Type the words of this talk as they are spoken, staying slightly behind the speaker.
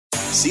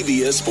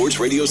CBS Sports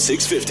Radio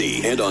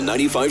 650 and on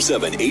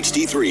 95.7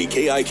 HD3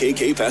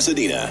 KIKK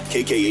Pasadena,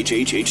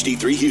 KKHH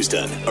HD3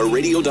 Houston, a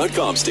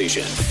radio.com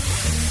station.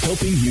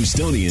 Helping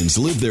Houstonians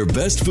live their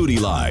best foodie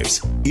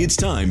lives. It's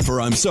time for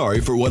I'm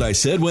Sorry for What I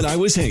Said When I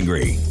Was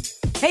Hangry.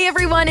 Hey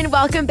everyone, and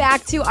welcome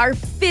back to our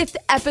 5th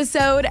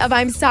episode of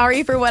I'm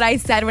Sorry for What I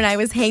Said When I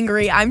Was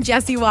Hangry. I'm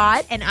Jessie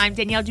Watt. And I'm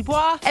Danielle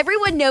Dubois.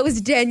 Everyone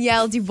knows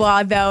Danielle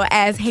Dubois, though,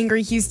 as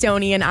Hangry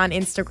Houstonian on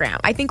Instagram.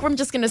 I think we're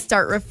just going to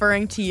start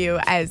referring to you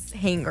as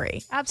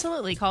Hangry.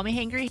 Absolutely. Call me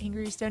Hangry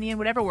Houstonian,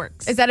 whatever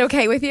works. Is that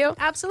okay with you?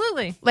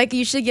 Absolutely. Like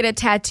you should get it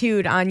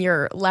tattooed on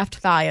your left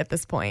thigh at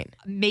this point.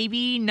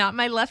 Maybe not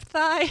my left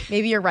thigh.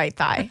 Maybe your right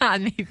thigh.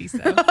 Maybe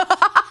so.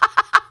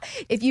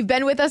 If you've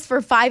been with us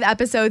for 5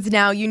 episodes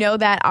now, you know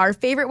that our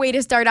favorite way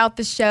to start out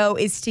the show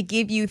is to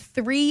give you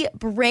 3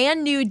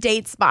 brand new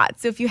date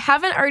spots. So if you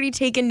haven't already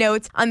taken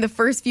notes on the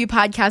first few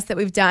podcasts that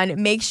we've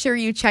done, make sure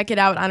you check it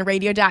out on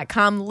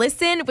radio.com.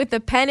 Listen with a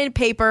pen and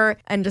paper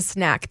and a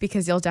snack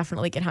because you'll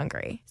definitely get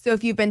hungry. So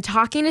if you've been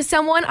talking to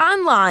someone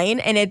online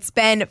and it's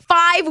been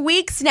 5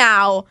 weeks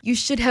now, you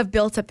should have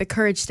built up the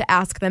courage to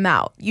ask them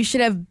out. You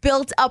should have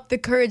built up the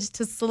courage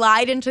to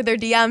slide into their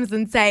DMs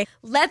and say,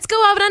 let's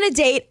go out on a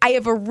date. I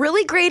have a really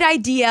great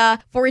idea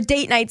for a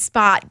date night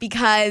spot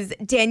because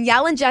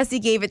Danielle and Jessie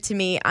gave it to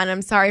me, and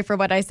I'm sorry for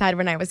what I said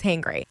when I was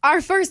hangry.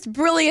 Our first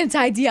brilliant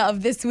idea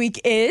of this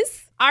week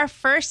is... Our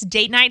first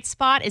date night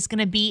spot is going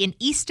to be in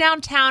East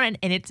Downtown,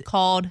 and it's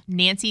called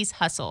Nancy's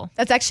Hustle.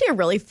 That's actually a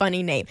really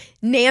funny name.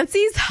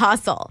 Nancy's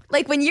Hustle.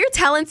 Like when you're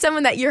telling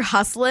someone that you're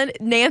hustling,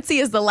 Nancy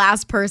is the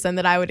last person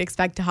that I would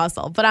expect to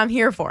hustle, but I'm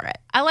here for it.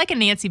 I like a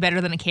Nancy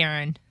better than a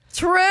Karen.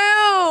 True.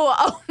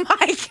 Oh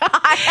my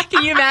God.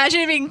 Can you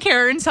imagine being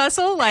Karen's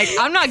Hustle? Like,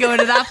 I'm not going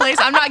to that place.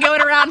 I'm not going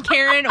around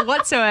Karen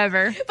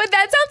whatsoever. But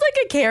that sounds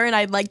like a Karen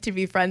I'd like to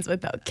be friends with,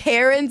 though.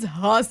 Karen's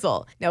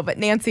Hustle. No, but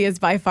Nancy is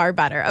by far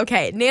better.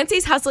 Okay,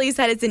 Nancy's Hustle, you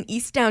said it's in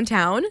East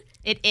Downtown?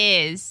 It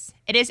is.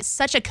 It is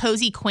such a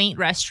cozy, quaint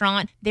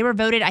restaurant. They were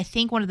voted, I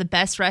think, one of the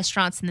best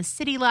restaurants in the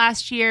city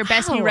last year. Wow.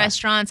 Best new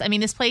restaurants. I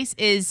mean, this place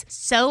is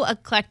so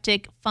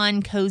eclectic,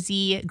 fun,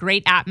 cozy,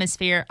 great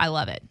atmosphere. I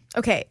love it.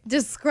 Okay,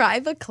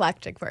 describe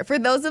eclectic for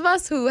those of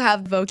us who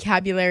have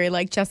vocabulary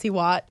like Jessie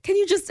Watt. Can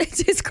you just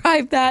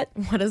describe that?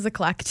 What is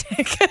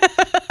eclectic?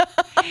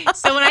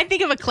 So when I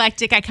think of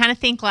eclectic, I kind of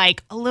think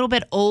like a little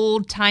bit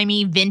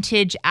old-timey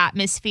vintage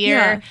atmosphere.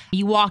 Yeah.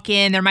 You walk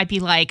in, there might be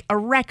like a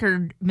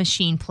record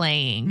machine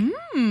playing.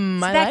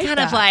 That kind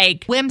of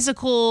like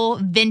whimsical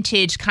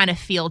vintage kind of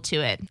feel to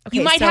it. Okay,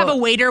 you might have a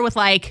waiter with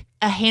like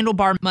a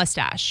handlebar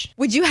mustache.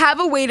 Would you have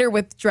a waiter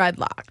with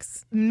dreadlocks?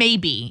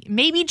 Maybe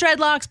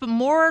dreadlocks, but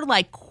more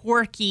like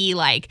quirky,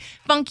 like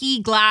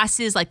funky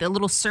glasses, like the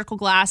little circle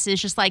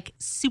glasses, just like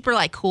super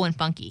like cool and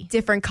funky.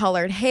 Different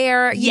colored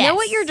hair. You know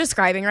what you're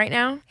describing right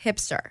now?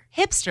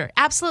 Hipster,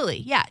 absolutely.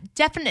 Yeah,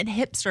 definite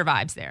hipster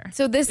vibes there.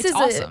 So this is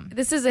awesome.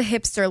 This is a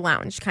hipster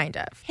lounge kind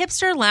of.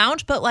 Hipster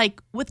lounge, but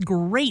like with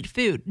great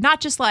food,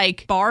 not just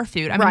like bar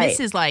food. I mean,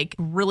 this is like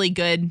really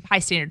good, high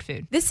standard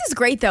food. This is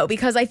great though,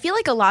 because I feel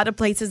like a lot of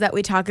places that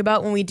we talk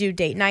about when we do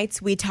date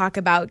nights, we talk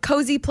about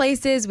cozy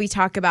places, we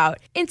talk about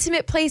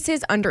intimate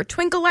places under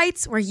twinkle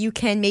lights where you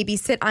can maybe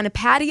sit on a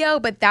patio,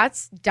 but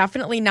that's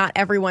definitely not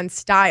everyone's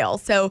style.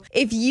 So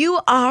if you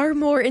are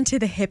more into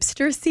the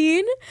hipster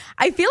scene,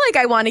 I feel like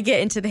I want to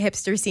get into the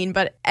hipster scene,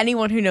 but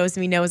anyone who knows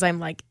me knows I'm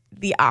like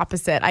the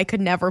opposite. I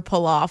could never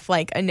pull off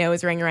like a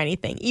nose ring or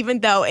anything, even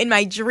though in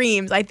my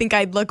dreams, I think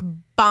I'd look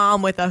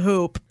bomb with a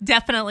hoop.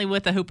 Definitely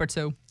with a hoop or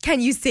two. Can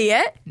you see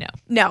it?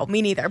 No,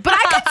 me neither. But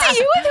I could see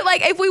you with it.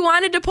 Like if we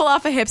wanted to pull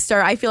off a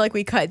hipster, I feel like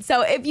we could.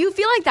 So if you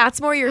feel like that's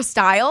more your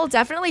style,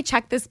 definitely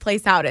check this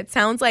place out. It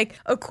sounds like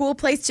a cool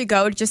place to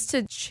go just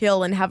to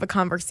chill and have a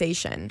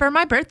conversation. For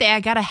my birthday, I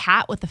got a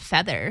hat with a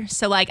feather.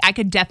 So like I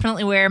could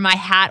definitely wear my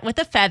hat with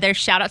a feather.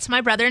 Shout out to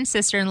my brother and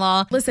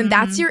sister-in-law. Listen,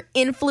 that's your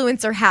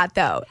influencer hat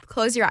though.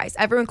 Close your eyes.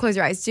 Everyone close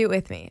your eyes. Do it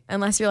with me.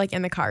 Unless you're like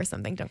in the car or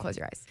something. Don't close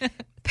your eyes.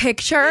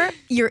 Picture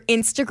your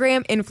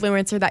Instagram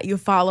influencer that you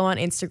follow on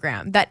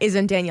Instagram. That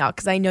isn't Danielle,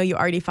 because I know you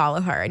already follow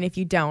her. And if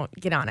you don't,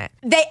 get on it.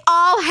 They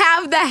all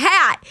have the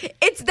hat.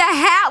 It's the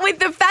hat with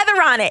the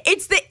feather on it.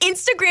 It's the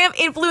Instagram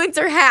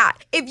influencer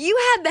hat. If you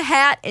had the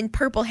hat and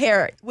purple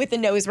hair with a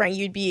nose ring,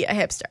 you'd be a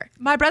hipster.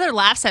 My brother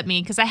laughs at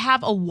me because I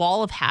have a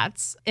wall of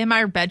hats in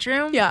my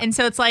bedroom. Yeah. And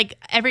so it's like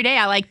every day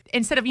I like,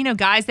 instead of,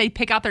 guys, they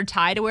pick out their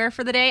tie to wear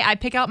for the day, I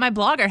pick out my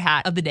blogger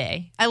hat of the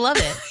day. I love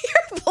it.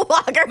 Your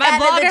blogger my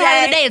hat blogger of the day.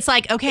 hat of the day. It's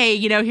like, okay,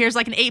 here's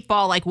like an 8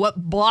 ball. Like,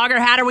 what blogger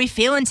hat are we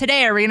feeling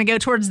today? Are we going to go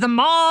towards the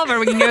mauve? Are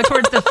we going to go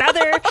towards the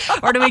feather?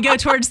 Or do we go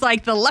towards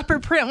like the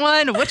leopard print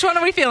one? Which one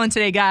are we feeling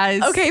today,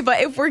 guys? Okay,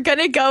 but if we're going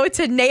to go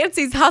to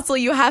Nancy's Hustle,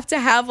 you have to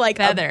have like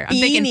feather. a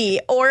beanie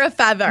or a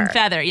feather.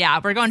 Feather, yeah.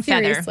 We're going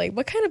Seriously, feather.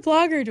 What kind of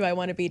blogger do I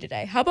want to be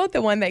today? How about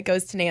the one that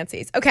goes to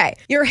Nancy's? Okay,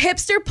 your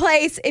hipster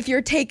place, if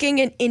you're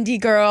taking an indie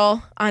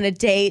girl on a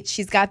date,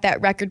 she's got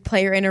that record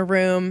player in her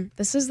room.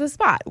 This is the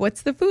spot.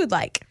 What's the food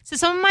like? So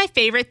some of my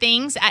favorite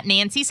things at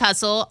Nancy's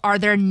Hustle are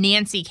their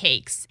Nancy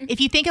cakes. If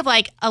you think of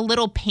like a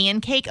little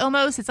pancake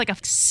almost, it's like a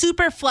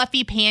super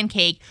fluffy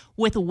pancake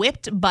with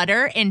whipped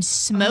butter and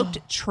smoked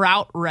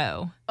trout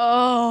roe.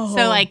 Oh,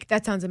 so like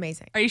that sounds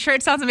amazing. Are you sure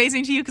it sounds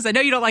amazing to you? Because I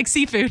know you don't like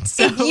seafood.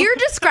 So. If you're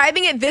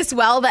describing it this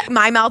well that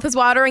my mouth is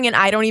watering and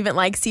I don't even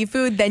like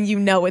seafood, then you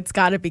know it's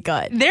got to be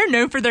good. They're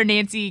known for their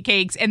Nancy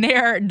cakes and they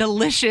are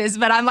delicious.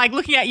 But I'm like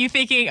looking at you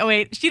thinking, oh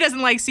wait, she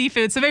doesn't like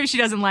seafood, so maybe she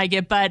doesn't like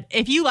it. But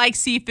if you like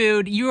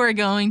seafood, you are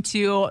going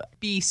to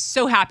be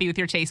so happy with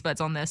your taste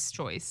buds on this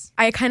choice.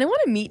 I kind of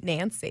want to meet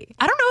Nancy.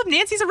 I don't know if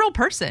Nancy's a real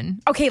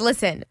person. Okay,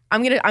 listen,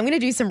 I'm gonna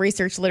do some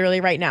research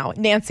literally right now.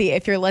 Nancy,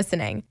 if you're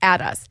listening,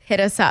 add us, hit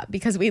us up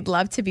because we'd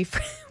love to be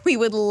we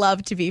would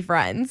love to be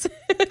friends.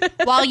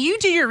 While you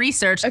do your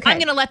research, I'm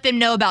going to let them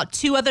know about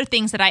two other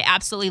things that I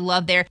absolutely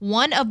love there.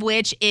 One of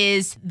which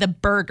is the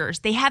burgers.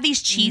 They have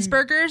these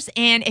cheeseburgers,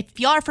 and if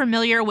y'all are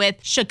familiar with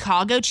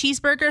Chicago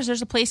cheeseburgers,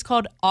 there's a place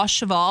called Au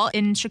Cheval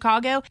in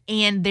Chicago,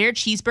 and their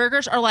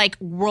cheeseburgers are like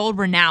world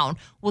renowned.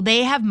 Well,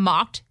 they have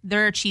mocked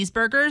their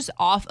cheeseburgers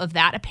off of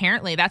that,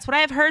 apparently. That's what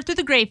I have heard through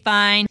the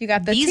grapevine. You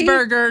got the These tea?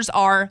 burgers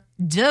are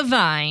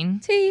divine.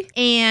 Tea.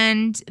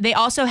 And they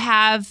also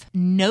have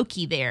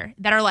gnocchi there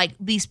that are like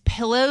these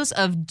pillows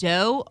of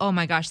dough. Oh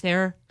my gosh,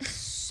 they're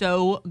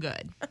so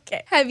good.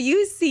 Okay. Have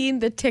you seen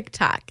the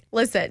TikTok?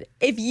 Listen,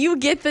 if you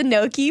get the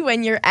gnocchi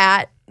when you're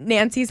at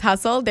Nancy's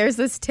Hustle, there's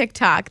this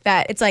TikTok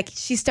that it's like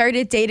she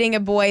started dating a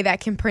boy that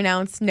can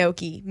pronounce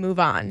gnocchi. Move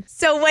on.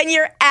 So when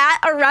you're at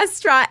a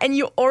restaurant and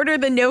you order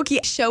the gnocchi,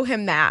 show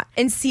him that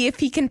and see if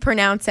he can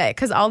pronounce it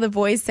because all the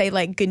boys say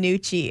like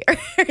Ganucci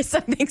or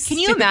something. Can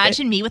you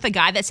imagine me with a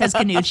guy that says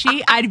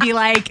Ganucci? I'd be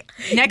like,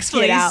 next,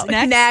 please.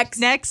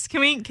 Next. Can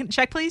we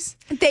check, please?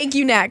 Thank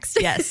you.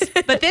 Next. Yes.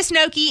 But this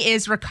gnocchi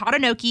is ricotta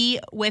gnocchi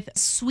with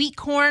sweet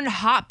corn,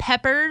 hot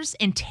peppers,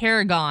 and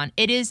tarragon.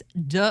 It is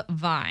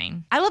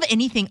divine. I love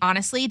anything,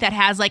 honestly, that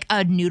has like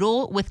a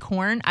noodle with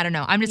corn. I don't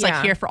know. I'm just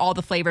like here for all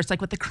the flavors,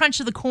 like with the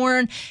crunch of the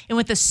corn and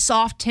with the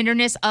soft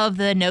tenderness of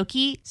the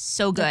gnocchi.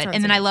 So good.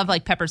 And then I love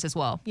like peppers as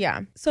well.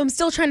 Yeah. So I'm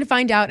still trying to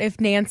find out if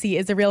Nancy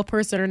is a real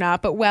person or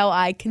not. But while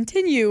I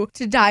continue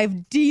to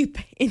dive deep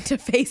into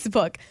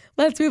Facebook,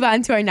 let's move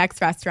on to our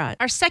next restaurant.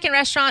 Our second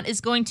restaurant is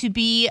going to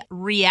be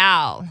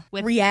Riel.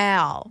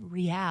 Riel.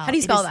 How do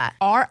you spell that?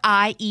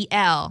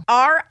 R-I-E-L.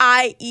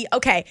 R-I-E.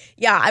 Okay.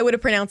 Yeah, I would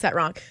have pronounced that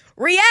wrong.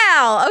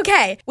 Riel.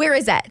 Okay. Where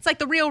is that? It's like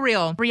the real.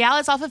 Riel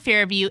is off of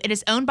Fairview. It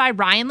is owned by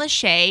Ryan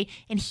Lachey,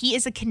 and he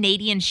is a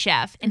Canadian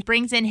chef and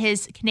brings in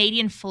his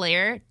Canadian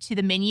flair to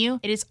the menu.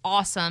 It is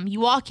awesome.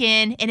 You walk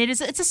in, and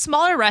it's a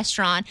smaller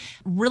restaurant,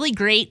 really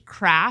great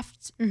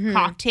craft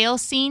cocktail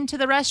scene to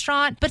the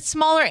restaurant, but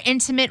smaller,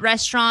 intimate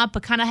restaurant,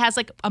 but kind of has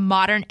like a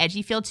modern,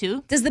 edgy feel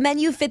too. Does the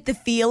menu fit the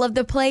feel of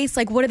the place?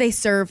 Like, what do they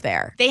serve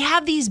there? They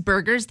have these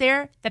burgers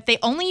there that they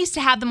only used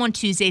to have them on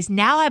Tuesdays.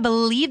 Now I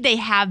believe they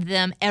have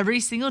them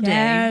every single day.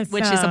 Yes.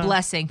 Which is a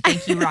blessing.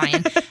 Thank you,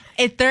 Ryan.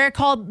 They're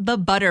called the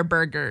butter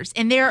burgers,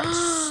 and they're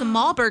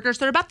small burgers.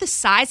 They're about the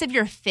size of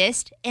your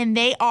fist, and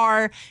they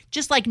are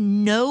just like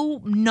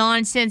no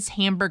nonsense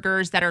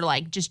hamburgers that are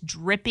like just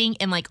dripping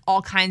in like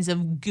all kinds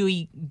of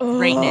gooey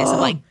greatness of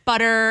like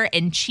butter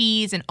and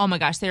cheese, and oh my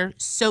gosh, they're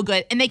so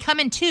good. And they come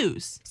in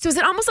twos. So is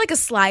it almost like a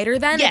slider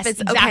then? Yes,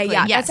 exactly. Okay,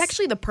 yeah, yes. That's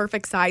actually the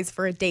perfect size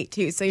for a date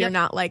too. So you're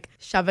not like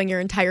shoving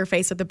your entire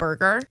face with the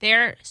burger.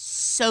 They're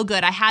so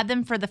good. I had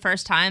them for the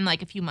first time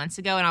like a few months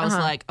ago, and I was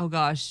like, oh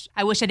gosh,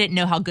 I wish I didn't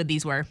know how good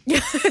these were.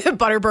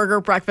 Butter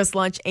burger, breakfast,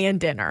 lunch, and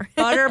dinner.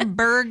 Butter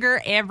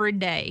burger every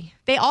day.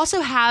 They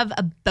also have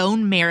a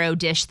bone marrow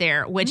dish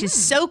there, which is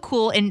so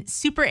cool and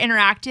super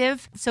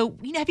interactive. So,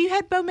 have you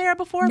had bone marrow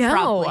before? No.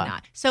 Probably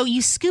not. So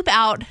you scoop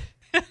out...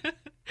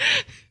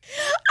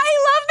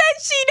 I love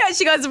that she knows.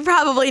 She goes,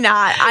 probably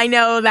not. I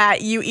know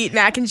that you eat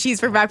mac and cheese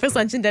for breakfast,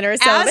 lunch, and dinner.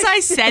 So as I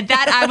said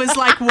that, I was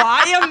like,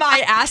 why am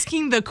I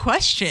asking the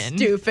question?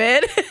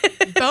 Stupid.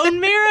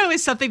 Bone marrow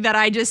is something that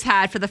I just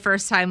had for the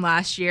first time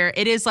last year.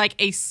 It is like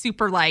a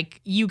super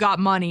like, you got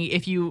money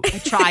if you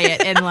try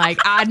it. And like,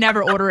 I'd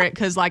never order it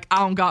because like, I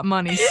don't got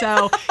money.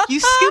 So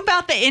you scoop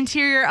out the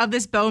interior of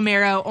this bone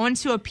marrow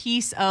onto a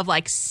piece of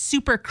like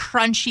super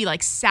crunchy,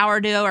 like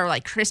sourdough or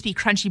like crispy,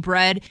 crunchy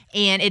bread.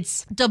 And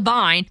it's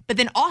divine. But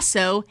then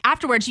also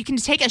afterwards, you can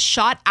take a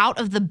shot out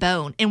of the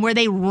bone, and where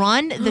they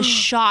run the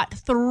shot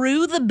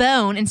through the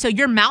bone. And so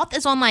your mouth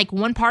is on like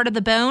one part of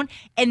the bone,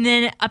 and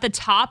then at the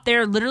top,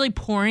 they're literally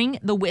pouring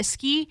the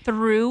whiskey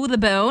through the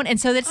bone. And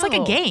so it's like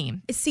a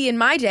game. See, in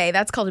my day,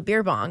 that's called a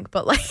beer bong,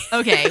 but like.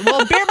 Okay,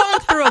 well, beer bong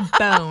through a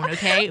bone,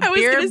 okay?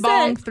 Beer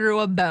bong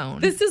through a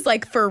bone. This is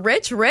like for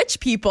rich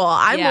people.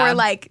 I'm more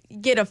like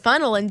get a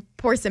funnel and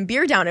pour some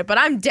beer down it, but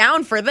I'm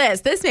down for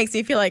this. This makes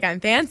me feel like I'm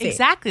fancy.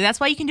 Exactly. That's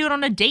why you can do it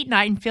on a date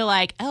night and feel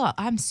like, oh,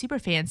 I'm super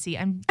fancy.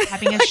 I'm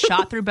having a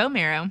shot through bone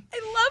marrow.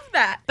 I love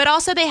that. But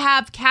also they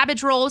have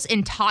cabbage rolls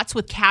and tots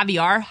with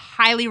caviar.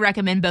 Highly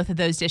recommend both of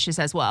those dishes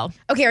as well.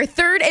 Okay, our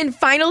third and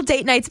final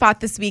date night spot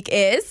this week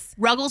is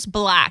Ruggles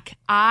Black.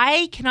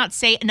 I cannot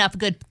say enough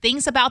good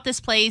things about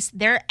this place.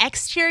 Their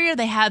exterior,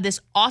 they have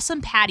this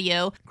awesome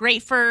patio,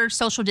 great for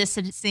social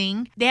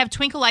distancing. They have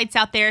twinkle lights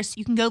out there so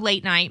you can go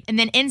late night. And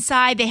then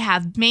inside, they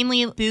have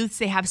mainly booths.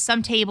 They have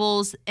some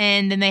tables,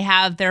 and then they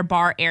have their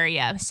bar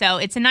area. So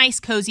it's a nice,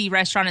 cozy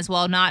restaurant as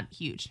well, not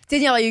huge.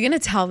 Danielle, are you going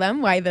to tell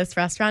them why this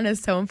restaurant is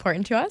so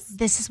important to us?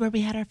 This is where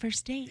we had our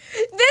first date.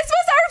 This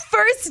was our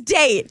first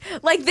date.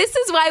 Like, this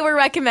is why we're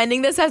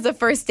recommending this as a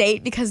first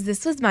date, because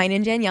this was mine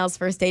and Danielle's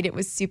first date. It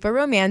was super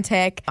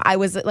romantic. I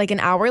was like an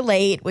hour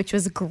late, which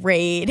was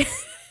great.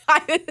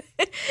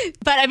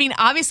 But I mean,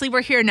 obviously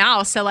we're here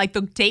now, so like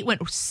the date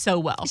went so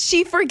well.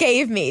 She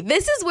forgave me.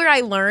 This is where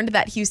I learned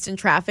that Houston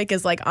traffic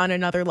is like on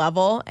another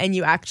level and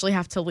you actually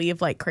have to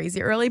leave like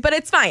crazy early, but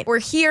it's fine. We're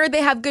here.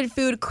 They have good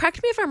food.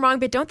 Correct me if I'm wrong,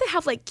 but don't they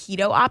have like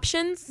keto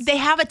options? They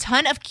have a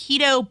ton of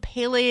keto,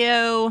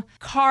 paleo,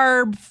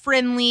 carb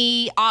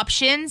friendly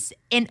options,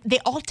 and they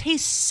all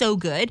taste so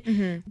good.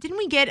 Mm-hmm. Didn't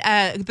we get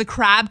the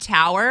crab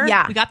tower?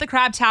 Yeah. We got the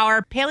crab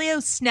tower,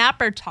 paleo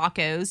snapper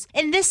tacos,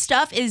 and this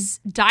stuff is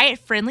diet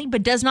friendly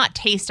but does not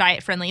taste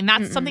diet friendly, and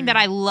that's something that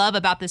I love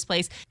about this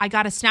place. I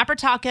got a snapper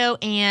taco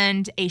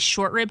and a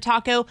short rib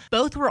taco.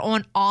 Both were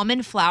on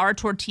almond flour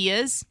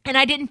tortillas, and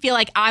I didn't feel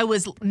like I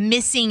was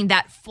missing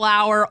that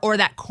flour or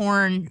that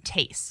corn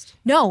taste.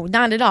 No,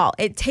 not at all.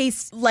 It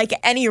tastes like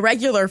any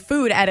regular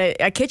food at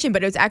a kitchen,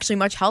 but it was actually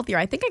much healthier.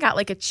 I think I got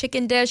like a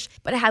chicken dish,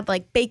 but it had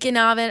like bacon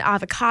on it,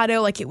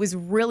 avocado. Like it was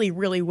really,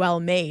 really well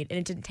made, and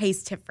it didn't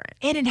taste different.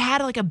 And it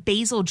had like a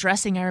basil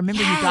dressing. I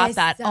remember you got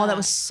that. Oh, that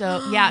was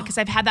so, yeah, because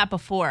I've had that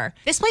before.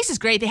 This place is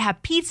great. They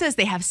have pizzas,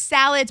 they have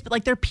salads, but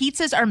like their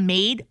pizzas are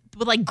made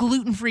with like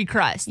gluten-free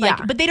crust.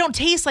 Like, but they don't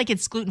taste like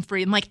it's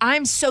gluten-free. And like,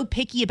 I'm so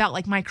picky about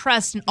like my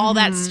crust and all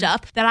that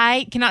stuff that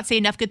I cannot say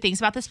enough good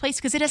things about this place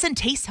because it doesn't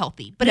taste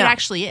healthy, but it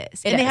actually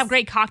is. And they have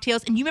great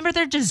cocktails. And you remember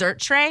their dessert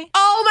tray?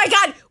 Oh my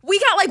God. We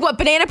got like what,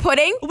 banana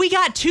pudding? We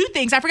got two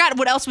things. I forgot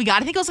what else we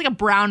got. I think it was like a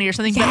brownie or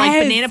something, but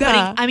like banana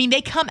pudding. I mean,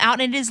 they come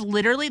out and it is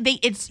literally,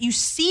 you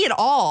see it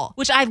all,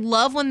 which I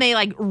love when they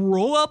like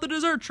roll out the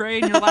dessert tray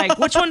and you're like,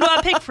 which one do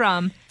I pick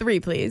from? 3,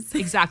 please.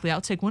 Exactly.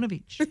 I'll take one of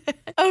each.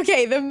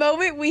 Okay, the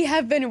moment we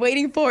have been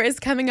waiting for is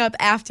coming up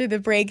after the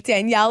break.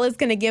 Danielle is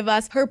going to give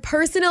us her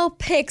personal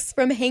picks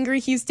from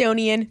Hangry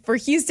Houstonian for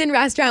Houston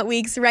Restaurant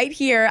Weeks right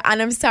here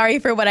on I'm Sorry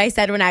for What I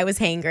Said When I Was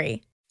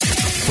Hangry.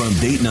 From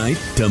date night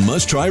to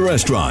must-try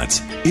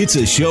restaurants, it's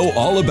a show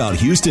all about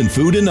Houston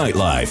food and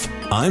nightlife.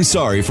 I'm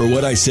Sorry for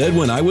What I Said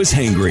When I Was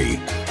Hangry.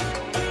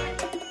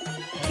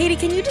 Katie,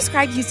 can you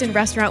describe Houston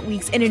Restaurant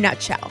Weeks in a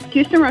nutshell?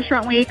 Houston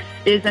Restaurant Weeks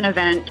is an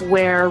event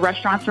where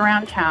restaurants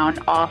around town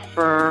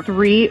offer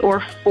 3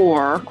 or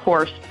 4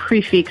 course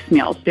prix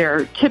meals.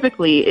 There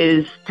typically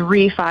is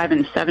 $3, $5,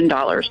 and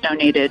 $7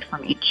 donated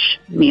from each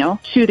meal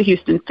to the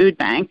Houston Food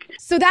Bank.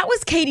 So that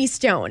was Katie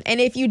Stone. And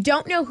if you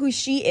don't know who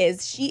she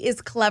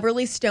is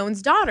Cleverly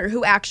Stone's daughter,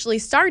 who actually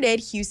started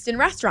Houston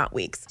Restaurant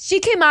Weeks. She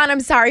came on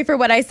I'm Sorry for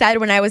What I Said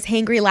When I Was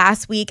Hangry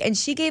last week, and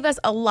she gave us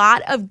a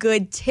lot of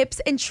good tips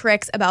and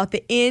tricks about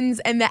the ins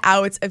and the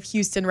outs of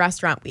Houston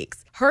Restaurant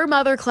Weeks. Her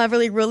mother,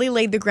 Cleverly, really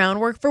laid the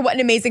groundwork for what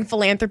an amazing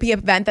philanthropy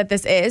event that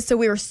this is, so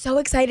we were so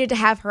excited to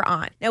have her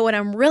on. Now, what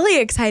I'm really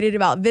excited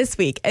about this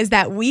week is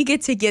that we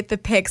get to get the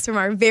picks from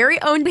our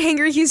very own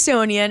Hangry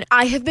Houstonian.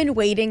 I have been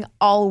waiting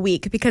all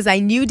week because I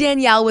knew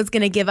Danielle was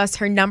going to give us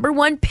her number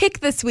 1 pick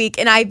this week,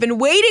 and I've been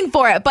waiting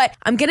for it, but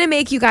I'm going to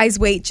make you guys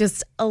wait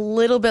just a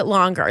little bit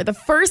longer. The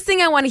first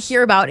thing I want to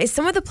hear about is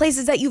some of the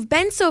places that you've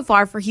been so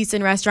far for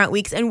Houston Restaurant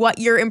Weeks and what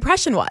your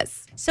impression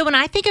was. So when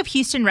I think of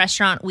Houston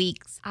Restaurant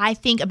Weeks, I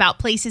think about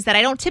places that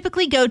I don't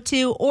typically go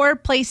to or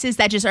places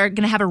that just are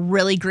going to have a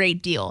really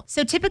great deal.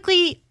 So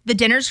typically, the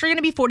dinners are going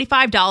to be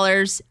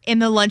 $45 and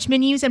the lunch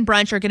menus and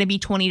brunch are going to be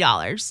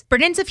 $20.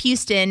 Brennan's of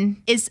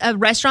Houston is a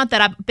restaurant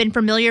that I've been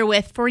familiar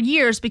with for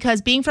years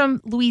because being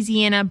from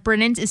Louisiana,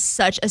 Brennan's is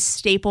such a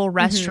staple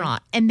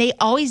restaurant and they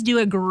always do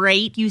a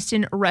great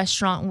Houston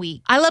Restaurant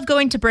Week. I love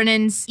going to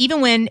Brennan's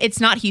even when it's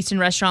not Houston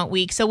Restaurant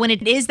Week. So when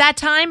it is that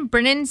time,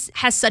 Brennan's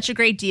has such a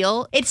great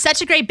deal. It's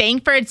such a great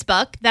bang for its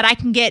buck that I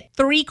can get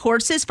 3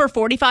 courses for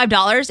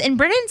 $45. And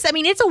Brennan's, I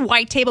mean, it's a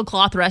white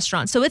tablecloth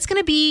restaurant. So it's going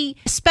to be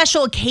a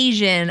special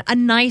occasion, a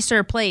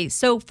nicer place.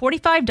 So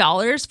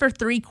 $45 for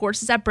 3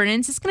 courses at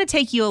Brennan's is going to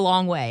take you a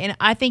long way. And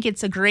I think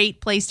it's a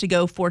great place to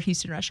go for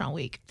Houston Restaurant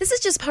Week. This is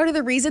just part of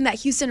the reason that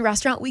Houston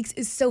Restaurant Weeks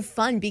is so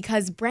fun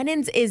because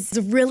Brennan's is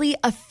really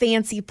a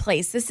fancy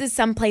place. This is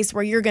some place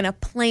where you're going to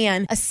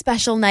plan a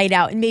special night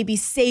out and maybe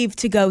save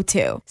to go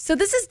to. So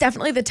this is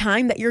definitely the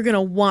time that you're going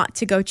to want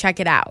to go check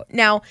it out.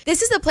 Now,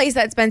 this is a place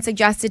that's been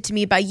suggested to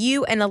me by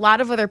you and a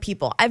lot of other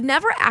people. I've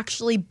never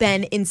actually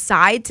been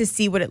inside to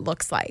see what it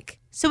looks like.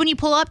 So when you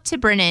pull up to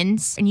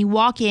Brennan's and you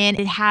walk in,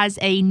 it has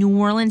a New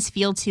Orleans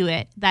feel to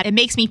it that it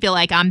makes me feel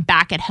like I'm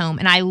back at home.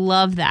 And I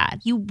love that.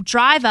 You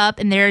drive up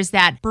and there's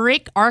that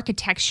brick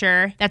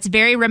architecture that's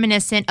very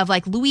reminiscent of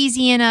like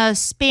Louisiana,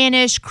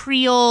 Spanish,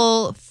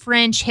 Creole,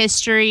 French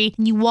history.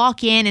 And you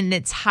walk in and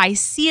it's high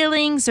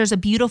ceilings. There's a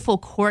beautiful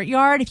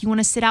courtyard. If you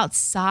want to sit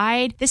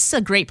outside, this is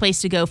a great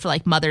place to go for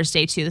like Mother's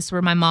Day too. This is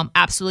where my mom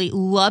absolutely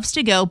loves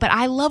to go. But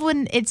I love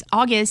when it's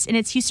August and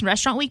it's Houston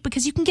Restaurant Week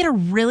because you can get a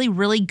really,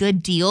 really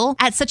good deal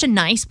at such a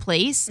nice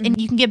place and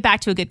you can give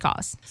back to a good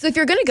cause. So if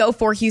you're going to go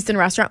for Houston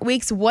Restaurant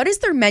Weeks, what does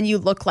their menu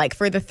look like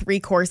for the 3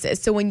 courses?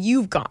 So when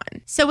you've gone.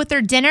 So with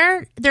their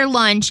dinner, their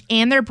lunch,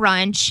 and their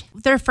brunch,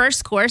 their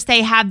first course,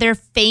 they have their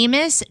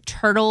famous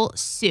turtle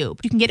soup.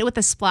 You can get it with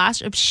a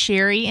splash of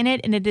sherry in it,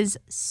 and it is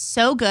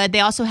so good. They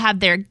also have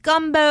their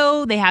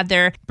gumbo, they have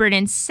their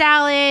Britain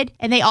salad,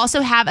 and they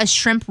also have a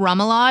shrimp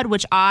remoulade,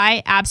 which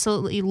I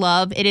absolutely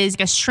love. It is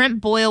like a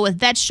shrimp boil with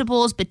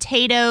vegetables,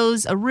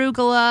 potatoes,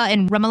 arugula,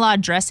 and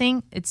remoulade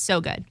dressing. It's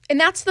so good. And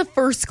that's the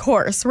first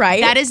course,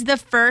 right? That is the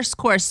first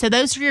course. So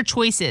those are your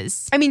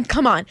choices. I mean,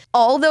 come on.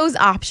 All those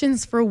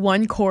options for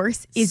one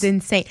course is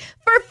insane.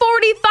 For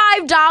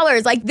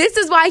 $45. Like, this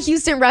is why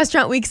Houston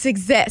Restaurant Weeks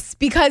exists,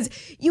 because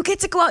you get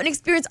to go out and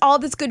experience all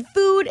this good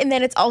food, and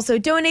then it's also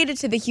donated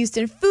to the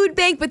Houston Food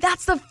Bank, but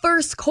that's the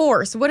first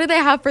course. What do they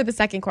have for the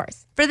second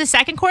course? For the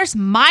second course,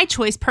 my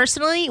choice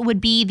personally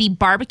would be the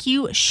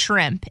barbecue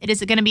shrimp. It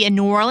is going to be a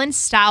New Orleans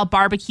style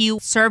barbecue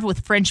served with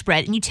French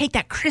bread, and you take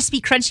that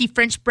crispy, crunchy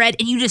French bread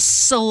and you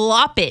just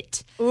slop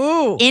it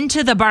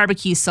into the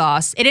barbecue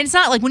sauce. And it's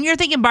not like when you're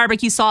thinking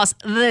barbecue sauce,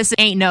 this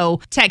ain't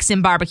no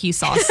Texan barbecue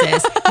sauce,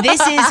 sis.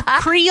 This is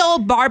Creole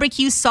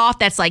barbecue sauce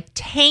that's like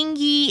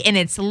tangy and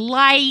it's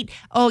light.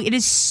 Oh, it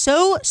is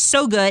so,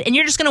 so good. And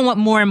you're just going to want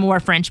more and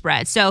more French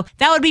bread. So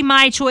that would be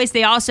my choice.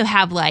 They also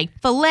have like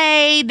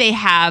filet. They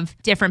have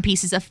different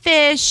pieces of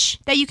fish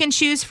that you can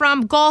choose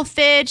from.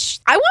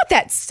 Goldfish. I want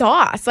that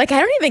sauce. Like, I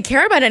don't even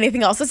care about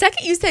anything else. The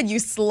second you said you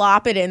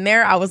slop it in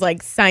there, I was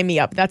like, sign me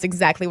up. That's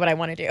exactly what I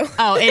want to do.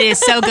 Oh, it is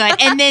so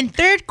good. And then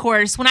third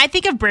course, when I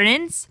think of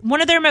Brennan's,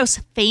 one of their most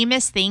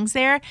famous things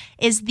there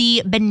is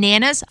the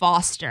bananas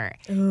Foster.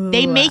 Ooh.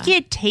 They make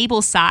it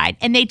table side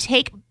and they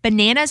take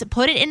bananas,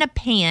 put it in a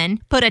pan,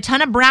 put a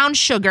ton of brown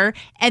sugar,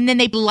 and then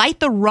they light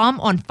the rum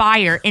on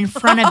fire in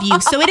front of you.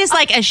 So it is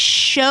like a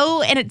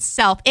show in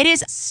itself. It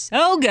is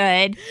so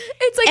good.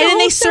 It's like, and a then whole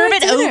they serve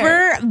it dinner.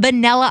 over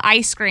vanilla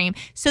ice cream.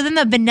 So then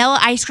the vanilla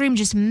ice cream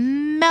just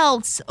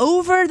melts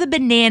over the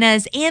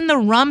bananas and the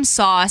rum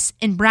sauce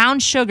and brown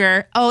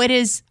sugar. Oh, it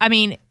is. I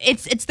mean,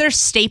 it's their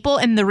staple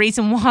and the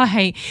reason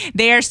why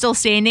they are still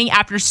standing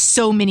after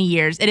so many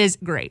years. It is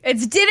great.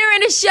 It's dinner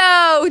and a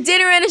show.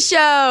 Dinner and a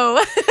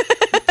show.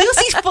 You'll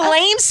see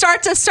flames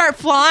start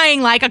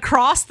flying like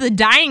across the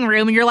dining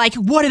room, and you're like,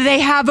 "What do they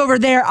have over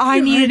there? I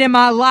need it in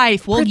my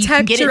life." Well, Protect you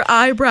can get your it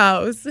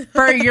eyebrows.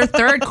 for your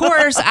third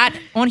course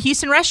on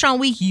Houston Restaurant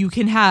Week. You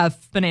can have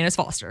bananas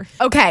Foster.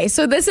 Okay,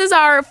 so this is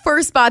our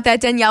first spot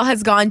that Danielle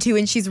has gone to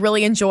and she's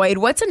really enjoyed.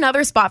 What's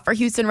another spot for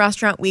Houston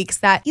Restaurant Weeks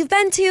that you've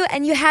been to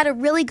and you had a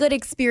really good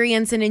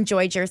experience and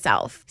enjoyed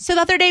yourself? So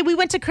the other day we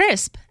went to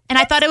Crisp. And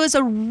I thought it was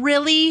a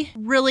really,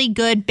 really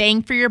good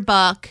bang for your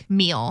buck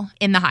meal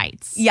in the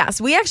Heights.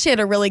 Yes, we actually had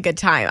a really good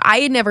time. I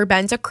had never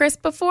been to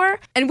Crisp before,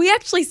 and we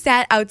actually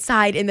sat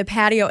outside in the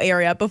patio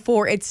area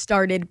before it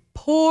started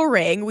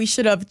pouring. We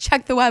should have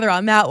checked the weather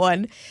on that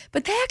one.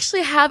 But they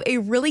actually have a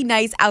really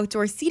nice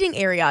outdoor seating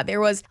area. There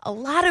was a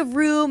lot of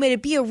room.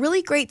 It'd be a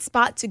really great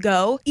spot to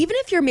go. Even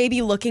if you're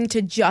maybe looking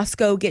to just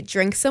go get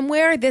drinks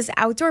somewhere, this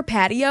outdoor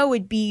patio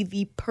would be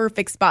the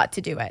perfect spot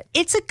to do it.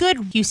 It's a good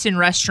Houston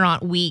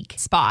Restaurant Week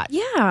spot.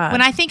 Yeah.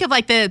 When I think of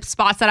like the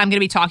spots that I'm going to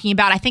be talking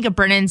about, I think of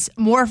Brennan's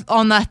more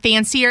on the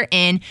fancier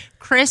end.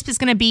 Crisp is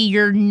going to be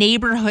your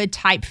neighborhood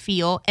type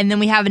feel. And then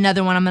we have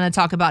another one I'm going to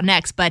talk about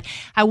next. But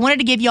I wanted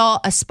to give y'all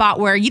a spot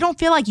where you don't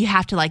feel like you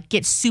have to like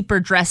get super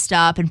dressed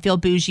up and feel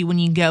bougie when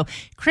you go.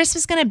 Crisp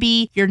is going to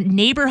be your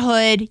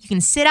neighborhood. You can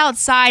sit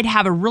outside,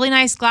 have a really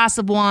nice glass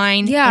of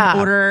wine, and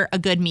order a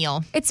good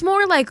meal. It's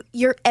more like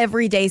your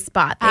everyday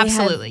spot. They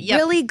Absolutely. have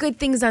really good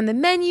things on the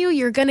menu.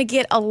 You're going to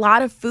get a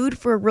lot of food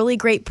for a really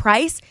great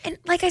price. And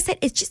like I said,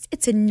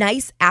 it's a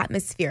nice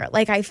atmosphere.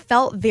 Like, I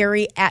felt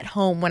very at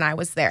home when I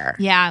was there.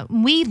 Yeah.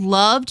 We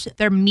loved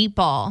their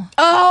meatball.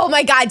 Oh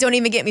my God, don't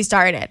even get me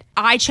started.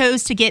 I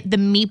chose to get the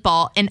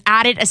meatball and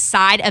added a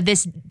side of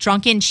this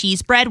drunken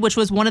cheese bread, which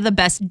was one of the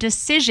best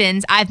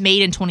decisions I've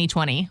made in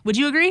 2020. Would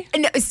you agree?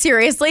 No,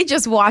 seriously,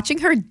 just watching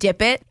her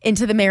dip it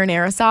into the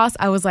marinara sauce,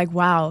 I was like,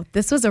 wow,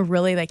 this was a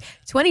really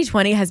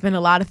 2020 has been a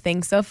lot of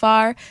things so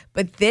far,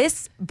 but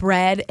this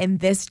bread and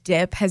this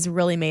dip has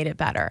really made it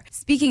better.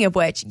 Speaking of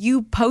which,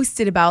 you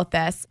posted about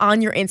this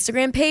on your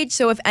Instagram page.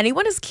 So if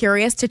anyone is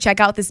curious to check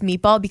out this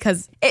meatball,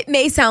 because It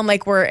may sound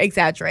like we're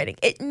exaggerating.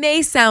 It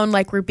may sound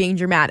like we're being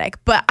dramatic,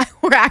 but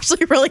we're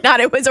actually really not.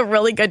 It was a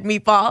really good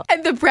meatball.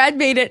 And the bread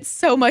made it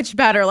so much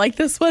better. Like,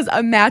 this was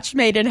a match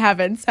made in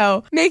heaven.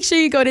 So make sure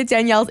you go to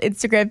Danielle's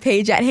Instagram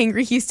page at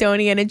Hangry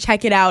Houstonian and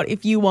check it out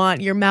if you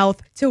want your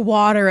mouth to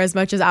water as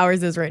much as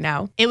ours is right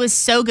now. It was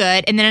so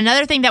good. And then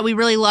another thing that we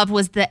really loved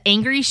was the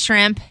angry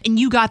shrimp. And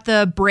you got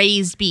the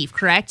braised beef,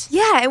 correct?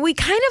 Yeah, and we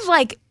kind of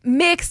like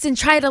mixed and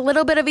tried a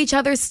little bit of each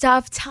other's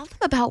stuff. Tell them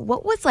about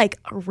what was like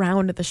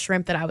around the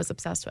shrimp that I was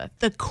obsessed with.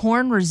 The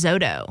corn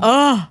risotto.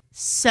 Oh,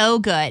 so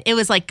good. It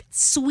was like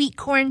sweet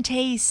corn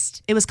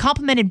taste. It was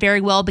complemented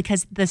very well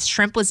because the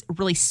shrimp was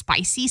really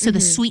spicy. So the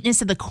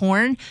sweetness of the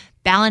corn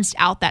balanced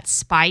out that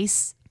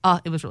spice. Oh,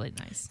 it was really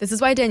nice. This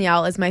is why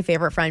Danielle is my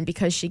favorite friend,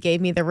 because she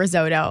gave me the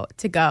risotto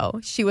to go.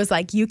 She was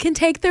like, you can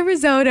take the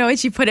risotto, and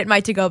she put it in my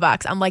to-go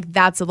box. I'm like,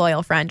 that's a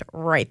loyal friend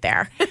right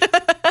there.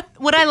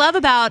 What I love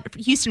about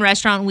Houston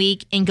Restaurant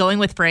Week and going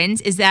with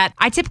friends is that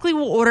I typically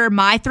will order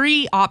my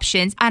 3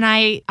 options, and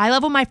I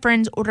love when my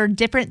friends order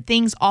different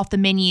things off the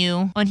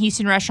menu on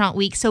Houston Restaurant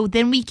Week, so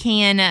then we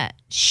can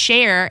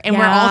share and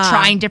we're all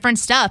trying different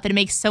stuff, and it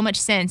makes so much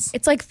sense.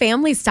 It's like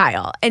family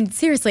style, and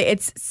seriously,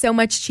 it's so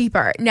much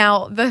cheaper.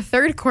 Now, the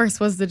third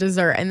course was the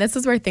dessert, and this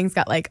is where things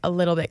got like a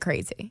little bit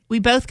crazy. We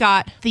both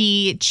got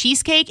the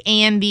cheesecake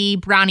and the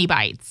brownie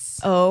bites.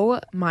 Oh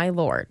my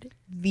Lord.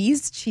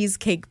 These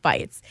cheesecake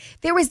bites,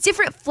 there was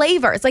different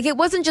flavors. Like, it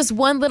wasn't just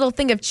one little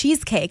thing of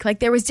cheesecake. Like,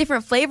 there was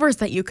different flavors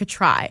that you could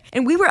try.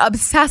 And we were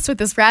obsessed with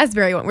this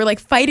raspberry one. We're like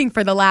fighting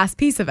for the last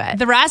piece of it.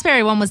 The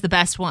raspberry one was the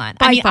best one.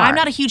 By far. I'm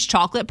not a huge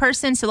chocolate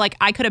person, so like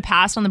I could have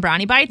passed on the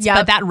brownie bites,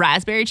 but that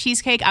raspberry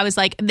cheesecake, I was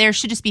like, there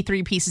should just be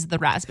 3 pieces of the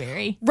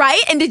raspberry.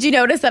 Right? And did you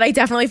notice that I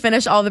definitely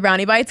finished all the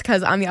brownie bites?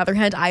 Because on the other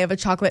hand, I have a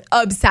chocolate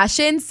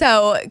obsession.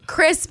 So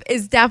crisp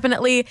is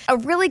definitely a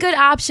really good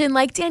option.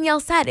 Like Danielle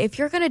said, if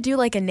you're going to do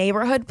like a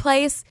neighborhood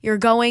place, you're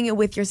going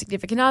with your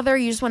significant other,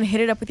 you just want to hit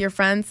it up with your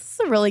friends, this is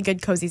a really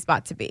good cozy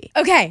spot to be.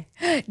 Okay,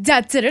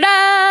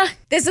 da-da-da-da.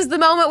 This is the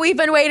moment we've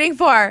been waiting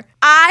for.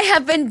 I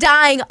have been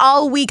dying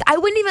all week. I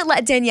wouldn't even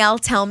let Danielle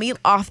tell me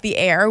off the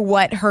air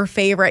what her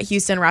favorite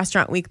Houston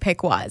Restaurant Week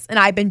pick was, and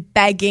I've been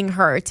begging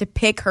her to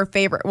pick her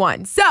favorite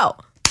one. So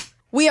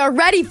we are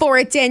ready for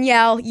it,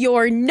 Danielle.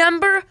 Your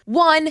number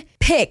 1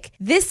 pick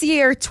this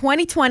year,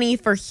 2020,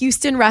 for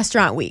Houston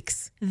Restaurant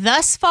Weeks.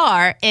 Thus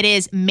far, it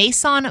is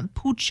Maison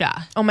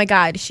Pucha. Oh my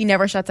God, she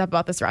never shuts up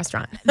about this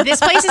restaurant. This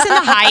place is in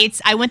the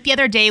Heights. I went the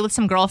other day with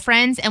some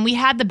girlfriends, and we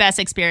had the best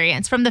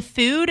experience. From the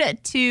food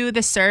to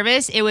the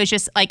service, it was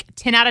just like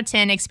 10 out of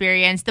 10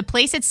 experience. The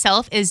place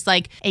itself is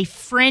like a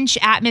French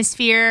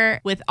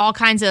atmosphere with all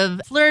kinds of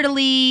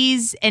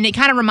fleur-de-lis, and it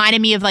kind of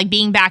reminded me of like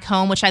being back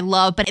home, which I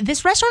love. But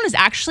this restaurant is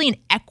actually an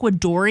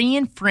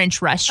Ecuadorian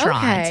French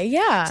restaurant. Okay,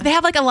 yeah. So they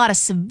have like a lot of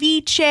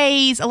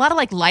ceviches, a lot of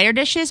like lighter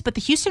dishes, but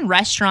the Houston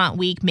Restaurant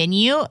Week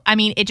menu, I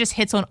mean, it just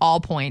hits on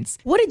all points.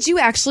 What did you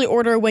actually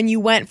order when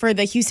you went for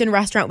the Houston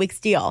Restaurant Week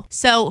deal?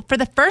 So for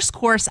the first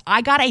course,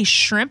 I got a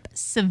shrimp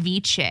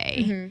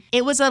ceviche.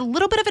 It was a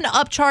little bit of an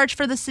upcharge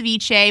for the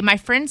ceviche. My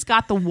friends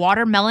got the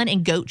watermelon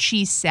and goat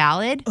cheese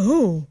salad.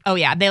 Oh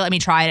yeah, they let me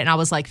try it, and I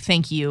was like,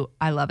 thank you,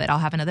 I love it, I'll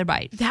have another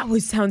bite. That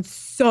would sound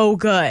so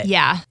good.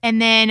 Yeah. And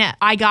then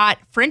I got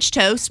French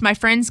toast. My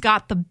friends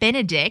got the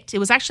Benedict. It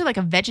was actually like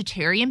a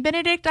vegetarian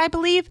Benedict, I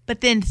believe.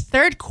 But then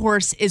third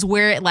course is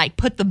where it like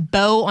put the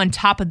bow on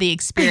top of the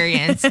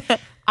experience.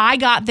 I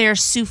got their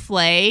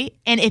souffle,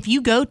 and if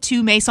you go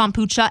to Maison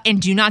Pucha and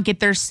do not get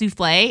their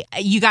souffle,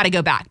 you got to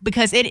go back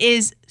because it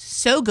is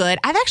so good.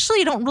 I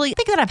don't really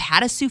think that I've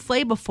had a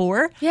souffle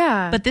before.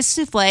 Yeah. But this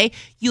souffle,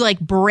 you like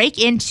break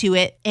into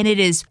it and it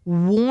is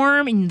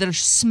warm and there's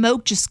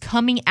smoke just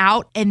coming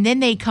out, and then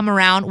they come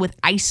around with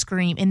ice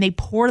cream and they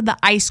pour the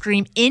ice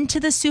cream into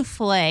the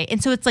souffle.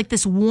 And so it's like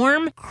this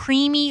warm,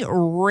 creamy,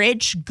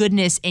 rich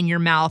goodness in your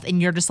mouth,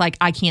 and you're just like,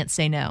 I can't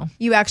say no.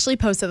 You actually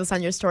posted this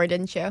on your story,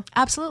 didn't you?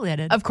 Absolutely, I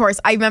did. Of course.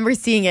 I remember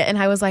seeing it and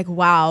I was like,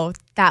 wow,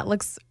 that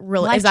looks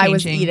really, as I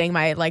was eating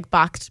my like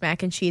boxed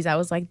mac and cheese, I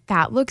was like,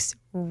 that looks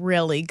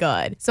really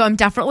good. So I'm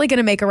definitely going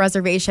to make a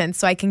reservation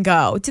so I can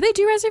go. Do they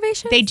do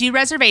reservations? They do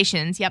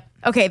reservations. Yep.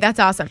 Okay, that's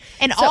awesome.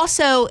 And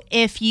also,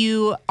 if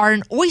you are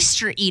an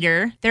oyster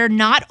eater, they're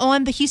not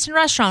on the Houston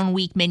Restaurant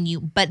Week menu,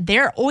 but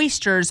their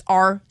oysters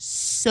are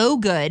so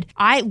good.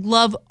 I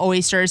love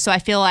oysters, so I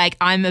feel like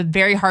I'm a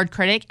very hard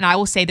critic, and I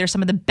will say they're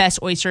some of the best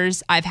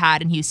oysters I've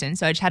had in Houston,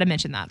 so I just had to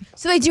mention that.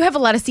 So they do have a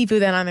lot of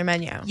seafood then on their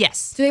menu?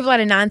 Yes. Do they have a lot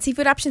of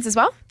non-seafood options as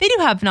well? They do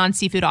have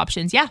non-seafood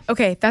options, yeah.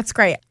 Okay, that's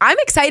great. I'm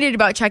excited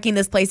about checking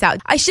this place out.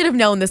 I should have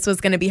known this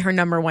was going to be her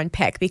number 1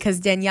 pick because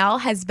Danielle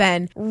has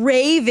been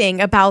raving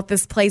about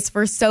this place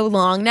for so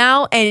long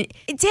now. And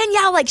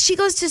Danielle, like, she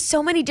goes to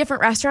so many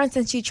different restaurants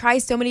and she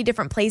tries so many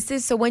different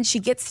places. So when she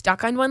gets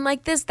stuck on one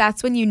like this,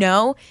 that's when you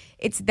know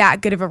it's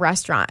that good of a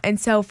restaurant. And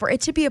so for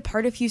it to be a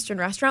part of Houston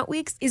Restaurant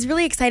Weeks is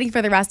really exciting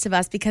for the rest of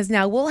us because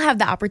now we'll have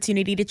the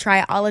opportunity to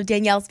try all of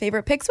Danielle's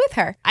favorite picks with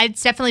her.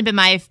 It's definitely been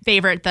my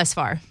favorite thus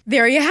far.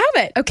 There you have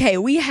it. Okay,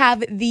 we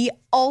have the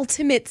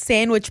ultimate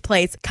sandwich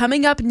place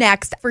coming up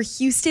next for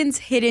Houston's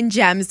Hidden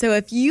Gems. So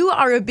if you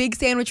are a big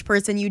sandwich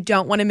person, you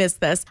don't want to miss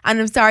this. And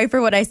I'm sorry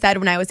for what I said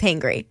when I was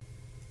hangry.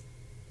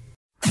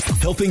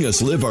 Helping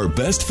us live our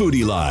best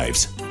foodie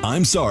lives.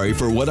 I'm sorry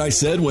for what I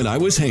said when I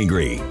was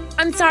hangry.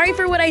 I'm sorry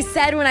for what I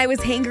said when I was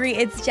hangry.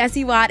 It's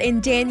Jessie Watt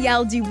and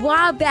Danielle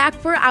Dubois back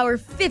for our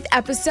 5th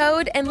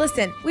episode. And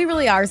listen, we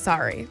really are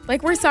sorry.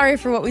 Like, we're sorry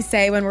for what we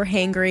say when we're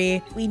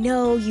hangry. We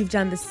know you've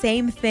done the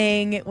same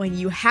thing when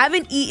you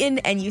haven't eaten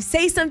and you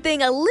say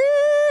something a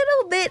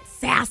little bit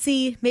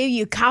sassy. Maybe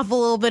you cough a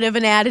little bit of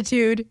an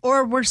attitude.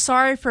 Or we're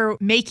sorry for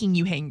making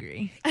you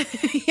hangry.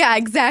 Yeah,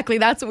 exactly.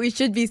 That's what we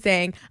should be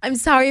saying. I'm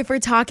sorry for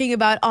talking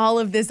about all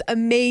of this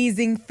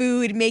amazing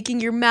food, making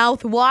your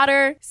mouth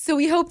water. So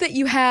we hope that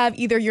you have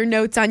either your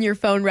notes on your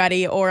phone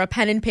ready or a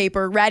pen and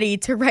paper ready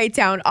to write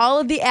down all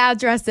of the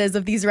addresses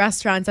of these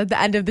restaurants at the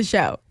end of the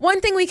show.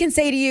 One thing we can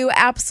say to you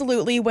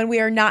absolutely when we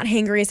are not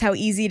hangry is how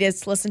easy it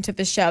is to listen to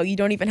the show. You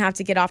don't even have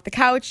to get off the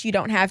couch. You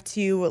don't have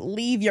to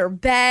leave your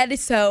bed.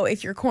 So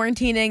if you're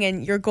quarantining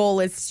and your goal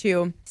is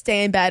to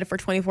stay in bed for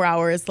 24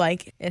 hours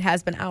like it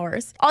has been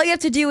ours, all you have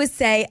to do is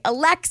say,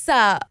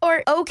 Alexa,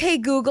 or okay,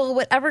 Google,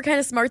 whatever kind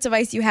of smart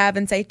device you have,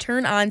 and say,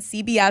 turn on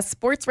CBS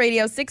Sports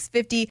Radio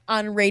 650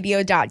 on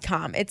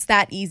radio.com. It's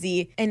that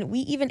easy. And we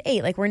even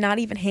ate. Like, we're not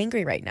even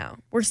hangry right now.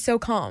 We're so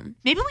calm.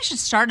 Maybe we should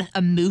start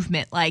a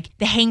movement like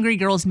the Hangry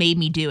Girls Made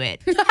Me Do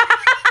It.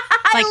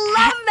 I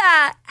love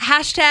that.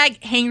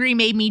 Hashtag Hangry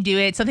Made Me Do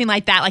It. Something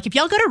like that. Like, if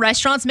y'all go to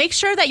restaurants, make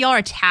sure that y'all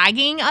are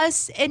tagging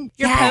us in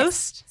your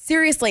post.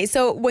 Seriously.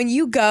 So when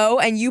you go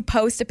and you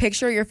post a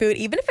picture of your food,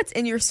 even if it's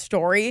in your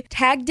story,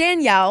 tag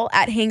Danielle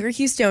at Hangry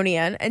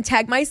Houstonian and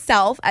tag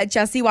myself at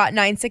Jessie Watt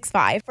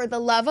 965. For the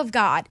love of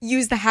God,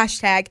 use the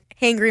hashtag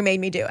Hangry Made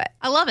Me Do It.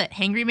 I love it.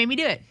 Hangry Made Me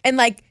Do It. And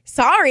like,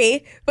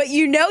 sorry, but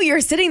you know you're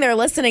sitting there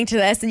listening to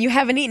this and you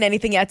haven't eaten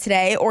anything yet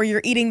today, or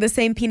you're eating the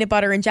same peanut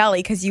butter and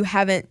jelly because you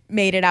haven't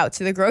made it out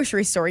to the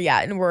grocery store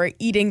yet and we're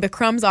eating the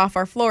crumbs off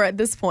our floor at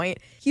this point.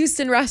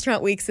 Houston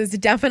Restaurant Weeks is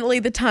definitely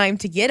the time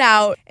to get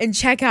out and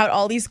check out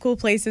all these cool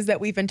places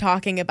that we've been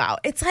talking about.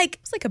 It's like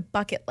a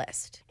bucket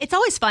list. It's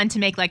always fun to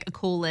make like a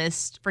cool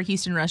list for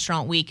Houston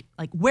Restaurant Week.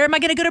 Like, where am I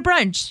going to go to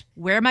brunch?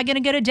 Where am I going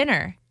to go to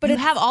dinner? But you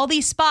have all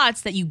these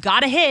spots that you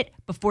got to hit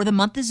before the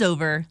month is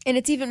over. And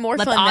it's even more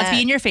fun. Let the odds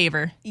be in your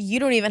favor. You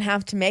don't even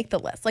have to make the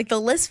list. Like,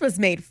 the list was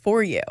made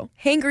for you.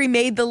 Hangry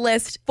made the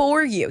list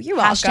for you. You're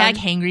welcome. Hashtag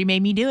Hangry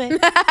Made Me Do It.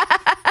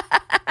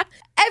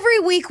 Every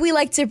week, we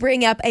like to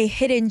bring up a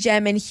hidden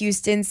gem in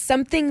Houston,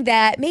 something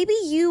that maybe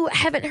you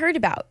haven't heard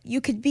about. You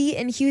could be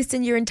in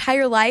Houston your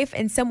entire life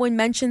and someone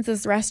mentions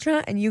this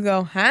restaurant and you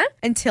go, huh?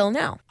 Until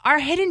now. Our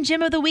hidden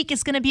gem of the week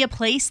is going to be a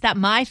place that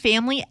my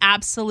family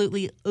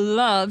absolutely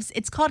loves.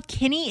 It's called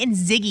Kenny and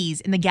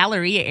Ziggy's in the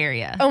Galleria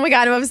area. Oh my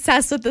God, I'm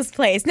obsessed with this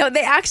place. No,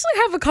 they actually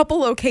have a couple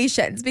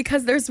locations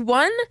because there's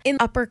one in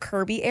Upper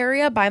Kirby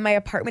area by my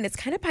apartment. It's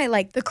kind of by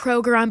like the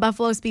Kroger on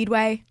Buffalo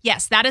Speedway.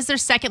 Yes, that is their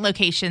second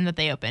location that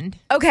they opened.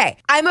 Okay,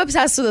 I'm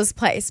obsessed with this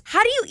place.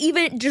 How do you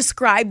even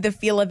describe the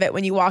feel of it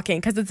when you walk in?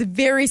 Because it's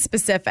very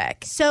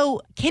specific.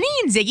 So Kenny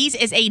and Ziggy's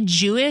is a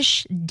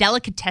Jewish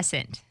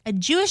delicatessen. A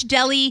Jewish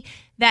deli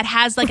that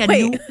has like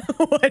Wait,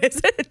 what is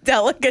it? A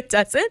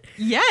delicatessen?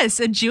 Yes,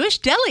 a Jewish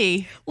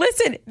deli.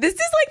 Listen, this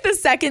is like the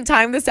second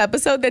time this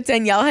episode that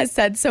Danielle has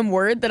said some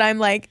word that I'm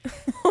like,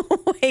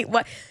 wait,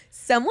 what?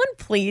 Someone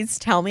please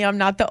tell me I'm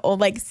not the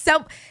old,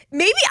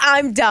 maybe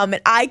I'm dumb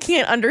and I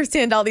can't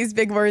understand all these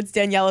big words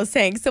Danielle is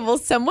saying. So will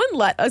someone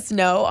let us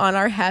know on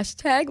our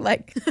hashtag?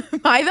 Like,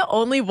 am I the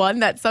only one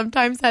that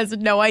sometimes has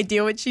no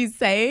idea what she's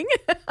saying?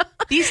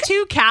 These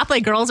two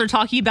Catholic girls are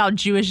talking about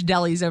Jewish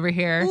delis over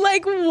here.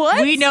 Like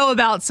what? We know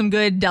about some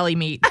good deli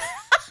meat.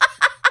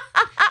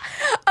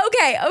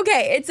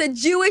 Okay. It's a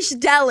Jewish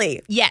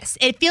deli. Yes.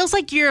 It feels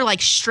like you're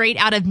like straight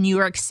out of New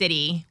York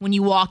City when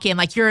you walk in,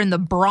 like you're in the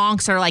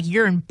Bronx or like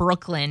you're in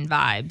Brooklyn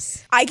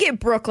vibes. I get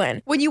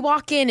Brooklyn. When you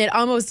walk in, it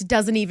almost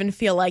doesn't even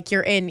feel like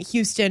you're in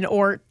Houston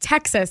or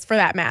Texas for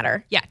that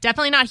matter. Yeah,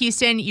 definitely not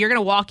Houston. You're going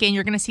to walk in,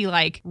 you're going to see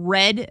like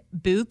red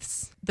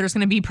booths. There's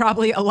going to be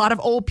probably a lot of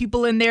old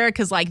people in there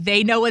because like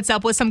they know what's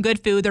up with some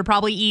good food. They're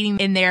probably eating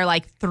in there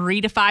like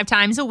 3 to 5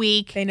 times a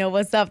week. They know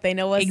what's up.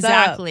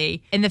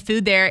 Exactly. And the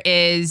food there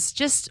is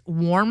just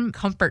warm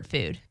comfort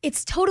food.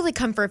 It's totally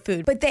comfort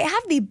food, but they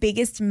have the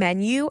biggest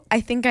menu I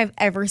think I've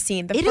ever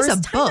seen. It is a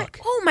book.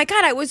 Oh my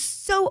God, I was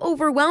so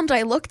overwhelmed.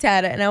 I looked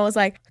at it and I was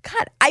like,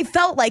 God, I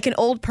felt like an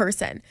old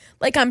person.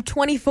 Like I'm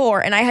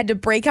 24 and I had to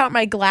break out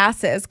my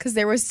glasses because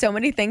there were so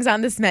many things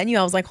on this menu.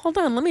 I was like, hold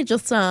on, let me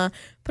just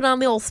put on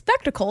the old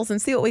spectacles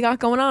and see what we got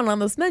going on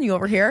this menu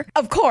over here.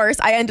 Of course,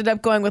 I ended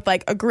up going with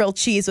like a grilled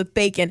cheese with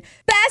bacon.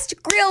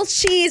 Best grilled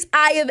cheese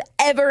I have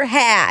ever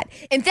had.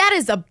 And that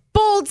is a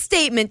bold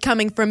statement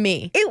coming from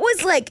me. It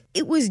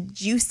was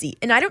juicy.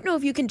 And I don't know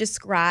if you can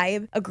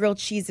describe a grilled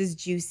cheese as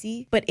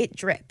juicy, but it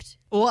dripped.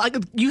 Well,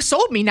 you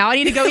sold me. Now I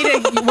need to go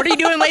eat what are you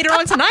doing later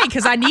on tonight?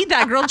 Because I need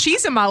that grilled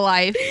cheese in my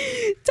life.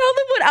 Tell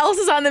them what else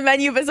is on the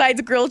menu besides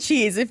grilled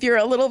cheese if you're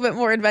a little bit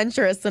more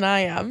adventurous than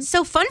I am.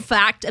 So fun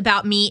fact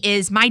about me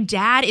is my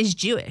dad is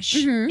Jewish.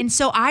 Mm-hmm. And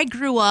so I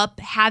grew up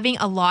having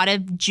a lot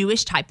of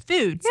Jewish type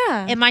foods.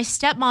 Yeah. And my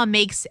stepmom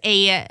makes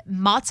a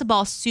matzo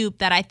ball soup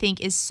that I think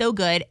is so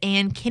good.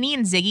 And Kenny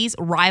and Ziggy's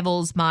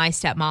rivals my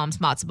stepmom's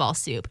matzo ball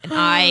soup. And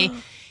I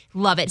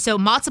love it. So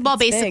matzo ball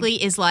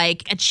basically is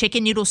like a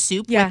chicken noodle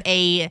soup with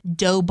a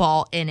dough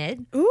ball in it.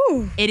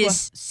 Ooh. It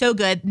is so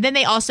good. Then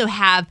they also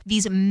have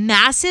these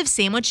massive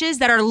sandwiches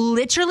that are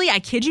literally, I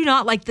kid you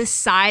not, like the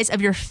size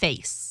of your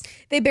face.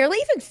 They barely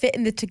even fit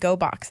in the to-go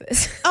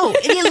boxes. Oh,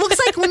 and it looks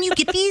like when you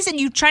get these and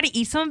you try to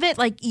eat some of it,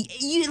 like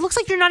it looks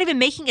like you're not even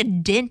making a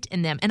dent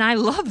in them. And I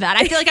love that.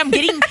 I feel like I'm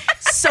getting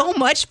so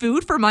much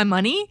food for my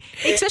money,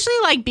 especially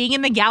like being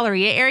in the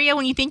Galleria area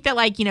when you think that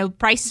like,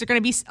 prices are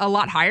going to be a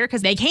lot higher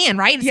because they can,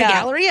 right? It's the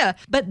Galleria.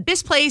 But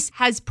this place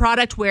has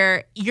product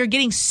where you're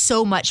getting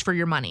so much for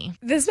your money.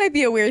 This might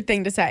be a weird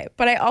thing to say,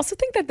 but I also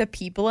think that the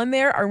people in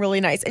there are really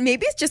nice. And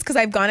maybe it's just because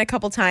I've gone a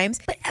couple times,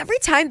 but every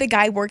time the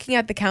guy working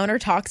at the counter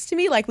talks to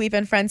me like we've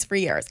been friends for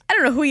years. I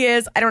don't know who he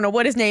is. I don't know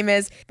what his name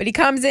is, but he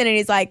comes in and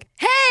he's like,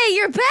 hey,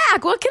 you're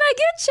back. What can I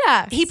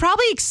get you? He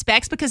probably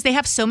expects because they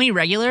have so many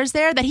regulars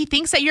there that he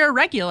thinks that you're a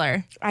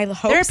regular. I hope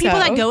so. There are people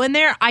that go in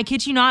there, I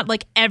kid you not,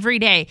 like every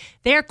day.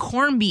 Their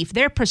corned beef,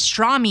 their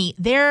pastrami,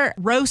 their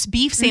roast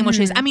beef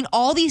sandwiches. Mm-hmm. I mean,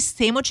 all these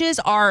sandwiches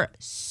are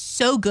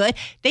so good.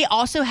 They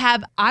also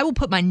have, I will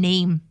put my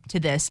name to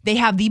this, they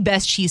have the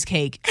best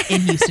cheesecake in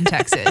Houston,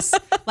 Texas.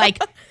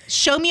 Like,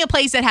 show me a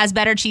place that has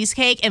better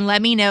cheesecake and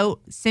let me know.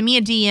 Send me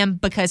a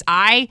DM because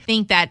I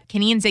think that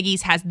Kenny and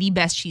Ziggy's has the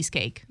best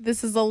cheesecake.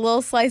 This is a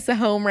little slice of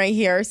home right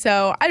here.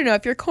 So I don't know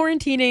if you're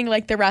quarantining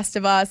like the rest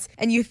of us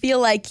and you feel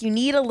like you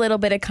need a little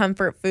bit of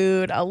comfort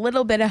food, a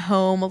little bit of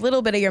home, a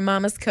little bit of your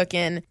mama's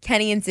cooking,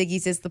 Kenny and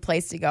Ziggy's is the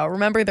place to go.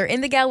 Remember, they're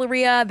in the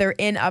Galleria, they're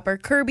in Upper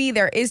Kirby.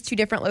 There is 2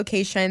 different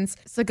locations.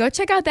 So go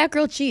check out that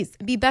grilled cheese.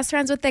 Be best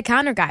friends with the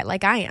counter guy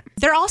like I am.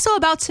 They're also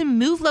about to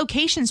move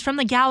locations from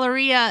the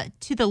Galleria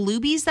to the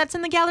Luby's that's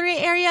in the Galleria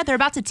area. They're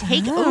about to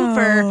take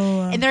over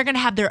and they're going to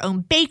have their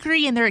own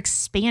bakery and they're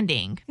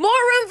expanding. More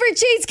room for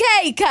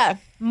cheesecake.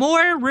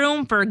 More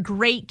room for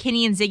great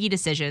Kenny and Ziggy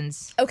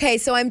decisions. Okay,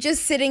 so I'm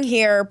just sitting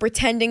here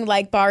pretending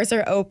like bars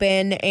are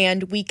open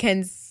and we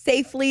can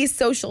safely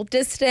social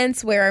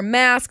distance, wear our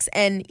masks,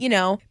 and,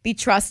 be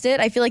trusted.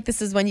 I feel like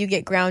this is when you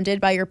get grounded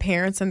by your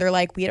parents and they're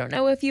like, we don't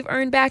know if you've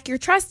earned back your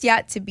trust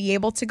yet to be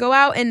able to go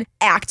out and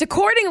act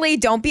accordingly.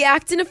 Don't be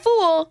acting a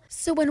fool.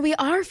 So when we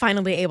are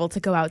finally able to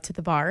go out to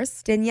the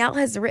bars, Danielle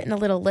has written a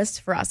little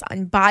list for us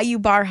on Bayou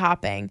bar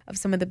hopping of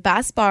some of the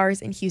best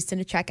bars in Houston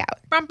to check out.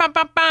 Bum, bum,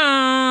 bum,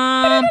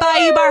 bum.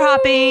 Bayou bar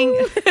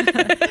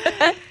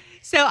hopping.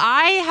 So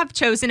I have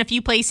chosen a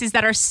few places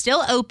that are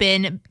still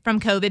open from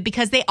COVID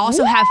because they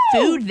also have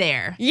food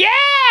there. Yeah,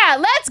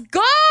 let's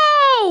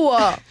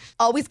go.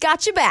 Always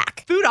got your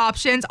back. Food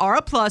options are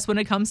a plus when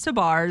it comes to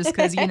bars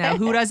because,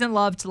 who doesn't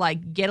love to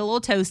get a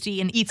little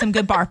toasty and eat some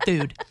good bar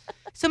food?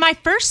 So my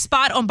first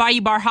spot on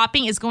Bayou Bar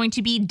Hopping is going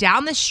to be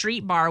down the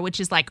street bar, which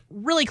is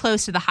really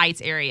close to the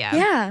Heights area.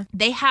 Yeah.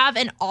 They have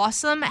an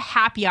awesome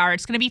happy hour.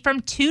 It's going to be from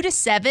 2 to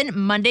 7,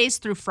 Mondays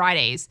through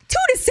Fridays. 2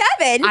 to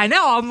 7? I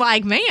know. I'm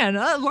like, man,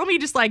 let me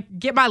just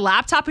get my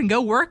laptop and go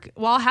work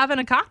while having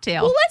a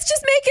cocktail. Well, let's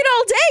just make it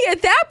all day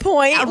at that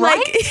point.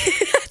 Right?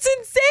 That's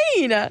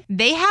insane.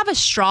 They have a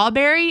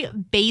strawberry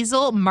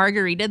basil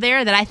margarita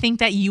there that I think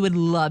that you would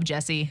love,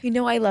 Jessie.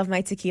 I love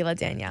my tequila,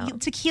 Danielle.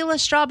 Tequila,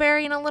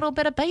 strawberry, and a little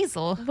bit of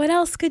basil. What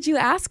else could you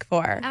ask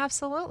for?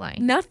 Absolutely.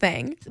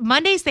 Nothing.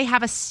 Mondays, they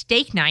have a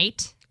steak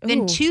night.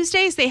 Then Ooh.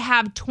 Tuesdays, they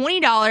have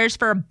 $20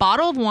 for a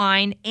bottle of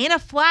wine and a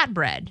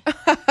flatbread.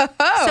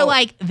 So,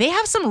 they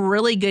have some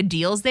really good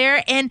deals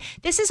there. And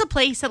this is a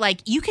place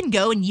that, you can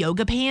go in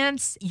yoga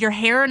pants, your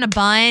hair in a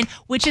bun,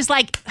 which is,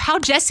 how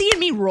Jessie and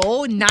me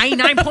roll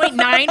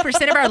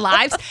 99.9% of our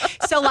lives.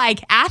 So,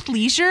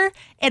 athleisure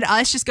and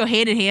us just go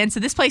hand in hand. So,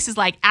 this place is,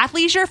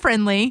 athleisure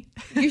friendly.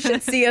 You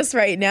should see us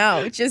right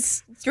now.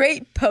 Just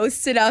straight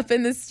posted up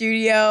in the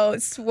studio,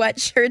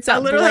 sweatshirts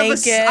on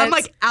blankets. I'm,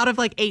 out of,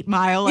 8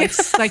 Mile,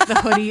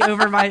 the hoodie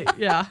over my,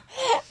 yeah.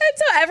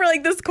 That's however,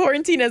 this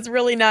quarantine has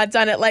really not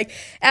done it.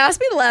 Ask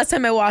me the last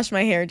time I washed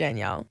my hair,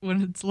 Danielle.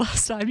 When it's the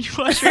last time you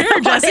washed your hair,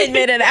 Jessie? I'll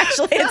admit it,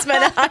 actually. It's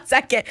been a hot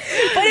second.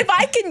 But if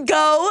I can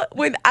go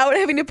without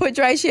having to put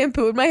dry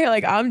shampoo in my hair,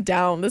 I'm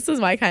down. This is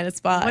my kind of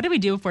spot. What do we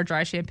do before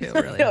dry shampoo,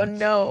 really? I don't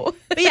know.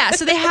 But yeah,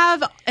 so they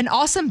have an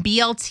awesome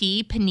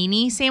BLT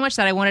panini sandwich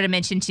that I wanted to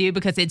mention too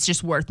because it's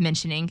just worth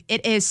mentioning.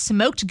 It is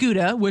smoked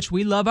Gouda, which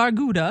we love our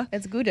Gouda.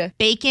 It's Gouda.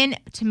 Bacon,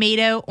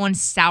 tomato on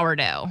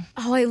sourdough.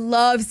 Oh, I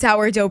love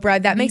sourdough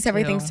bread. That makes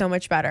everything so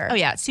much better. Oh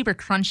yeah, it's super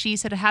crunchy.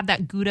 So to have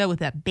that Gouda with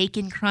that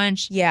bacon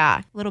crunch. Yeah.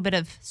 A little bit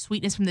of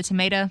sweetness from the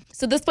tomato.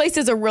 So this place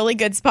is a really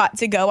good spot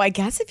to go. I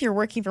guess if you're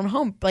working from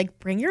home,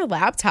 bring your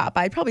laptop.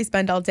 I'd probably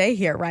spend all day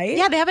here, right?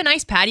 Yeah, they have a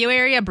nice patio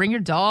area. Bring your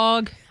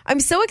dog. I'm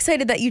so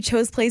excited that you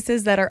chose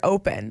places that are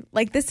open.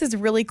 Like, this is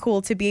really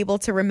cool to be able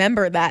to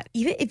remember that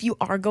even if you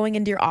are going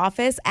into your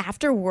office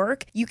after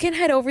work, you can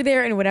head over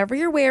there in whatever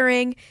you're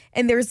wearing,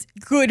 and there's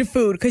good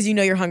food because you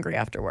know you're hungry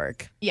after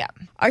work. Yeah.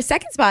 Our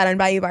second spot on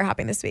Bayou Bar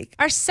Hopping this week.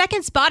 Our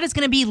second spot is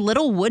going to be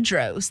Little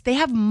Woodrow's. They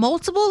have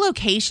multiple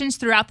locations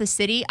throughout the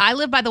city. I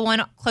live by the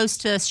one close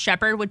to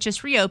Shepherd, which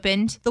just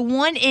reopened. The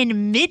one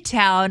in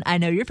Midtown, I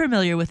know you're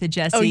familiar with it,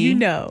 Jessie. Oh, you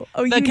know.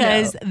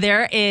 Because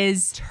there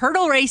is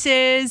turtle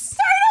races.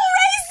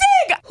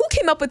 Who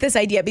came up with this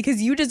idea?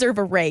 Because you deserve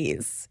a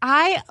raise.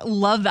 I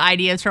love the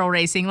idea of turtle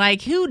racing.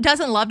 Like, who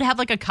doesn't love to have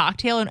like a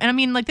cocktail? And I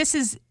mean, like, this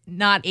is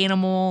not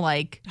animal,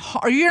 like,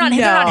 they're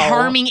not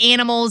harming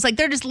animals. Like,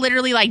 they're just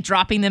literally like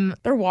dropping them.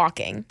 They're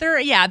walking.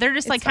 They're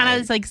just like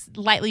kind of like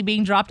lightly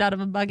being dropped out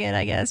of a bucket,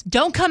 I guess.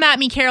 Don't come at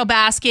me, Carol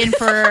Baskin,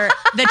 for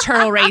the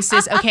turtle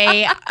races,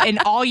 okay? And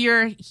all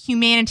your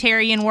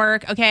humanitarian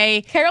work,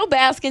 okay? Carol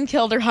Baskin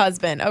killed her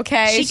husband,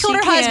 okay? She killed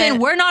her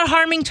husband. We're not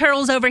harming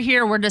turtles over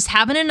here. We're just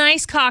having a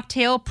nice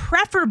cocktail,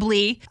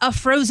 preferably a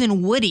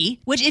frozen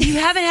Woody, which if you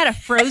haven't had a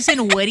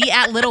frozen Woody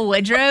at Little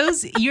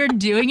Woodrow's, you're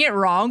doing it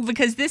wrong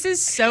because this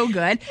is so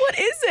good. What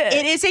is it?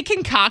 It is a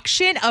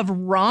concoction of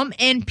rum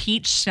and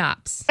peach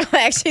schnapps. That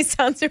actually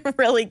sounds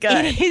really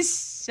good. It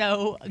is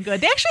so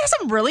good. They actually have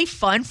some really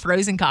fun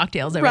frozen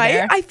cocktails over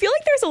there. I feel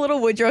like there's a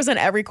Little Woodrow's on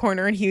every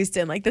corner in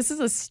Houston. Like, this is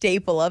a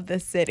staple of the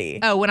city.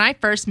 Oh, when I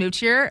first moved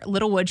here,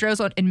 Little Woodrow's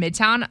in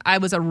Midtown, I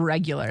was a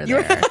regular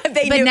there.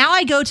 But now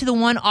I go to the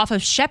one off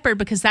of Shepherd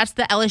because that's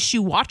the LSU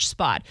watch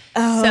spot.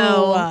 Oh.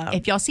 So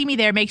if y'all see me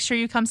there, make sure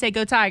you come say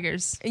go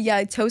Tigers.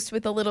 Yeah, toast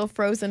with a little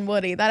frozen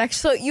Woody. That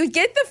actually, you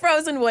get the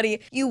frozen Woody.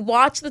 You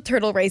watch the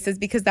turtle races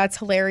because that's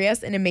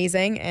hilarious and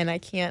amazing. And I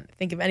can't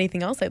think of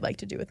anything else I'd like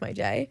to do with my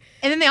day.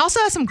 And then they also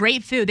have some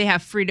great food. They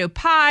have Frito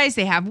pies,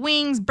 they have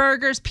wings,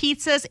 burgers,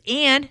 pizzas,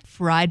 and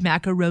fried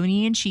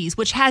macaroni and cheese,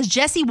 which has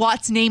Jessie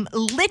Watt's name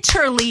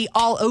literally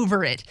all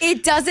over it.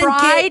 It doesn't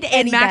fried get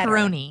any and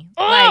macaroni.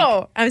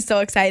 Oh, I'm so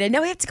excited.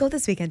 No, we have to go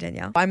this weekend,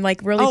 Danielle. I'm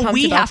like really pumped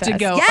we about have this. to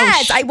go.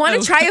 Yes, I want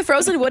to try a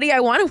frozen Woody. I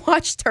want to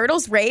watch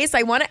turtles race.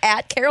 I want to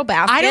at Carol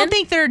Baskin. I don't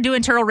think they're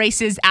doing turtle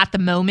races at the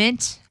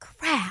moment.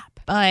 Crap.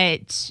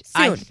 But soon,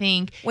 I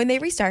think when they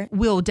restart,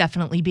 we'll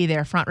definitely be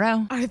there front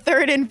row. Our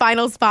third and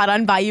final spot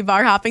on Bayou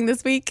Bar Hopping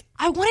this week.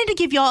 I wanted to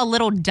give y'all a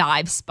little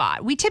dive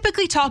spot. We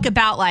typically talk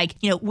about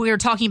we were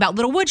talking about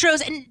Little Woodrow's,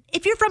 and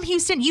if you're from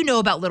Houston, you know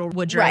about Little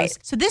Woodrow's. Right.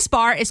 So this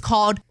bar is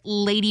called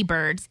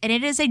Ladybirds, and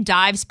it is a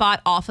dive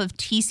spot off of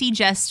TC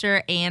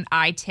Jester and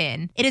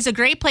I-10. It is a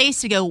great place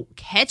to go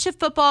catch a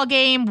football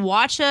game,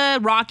 watch a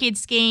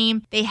Rockets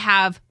game. They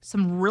have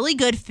some really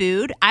good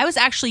food. I was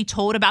actually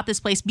told about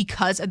this place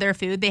because of their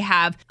food. They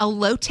have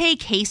elote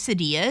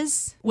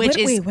quesadillas, which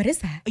Wait, what is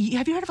that?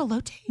 Have you heard of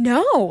elote?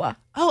 No.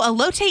 Oh,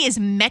 elote is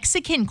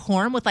Mexican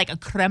corn with like a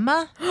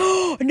crema.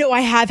 No,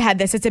 I have had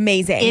this. It's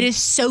amazing. It is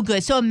so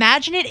good. So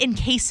imagine it in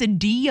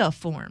quesadilla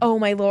form. Oh,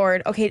 my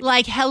Lord. Okay.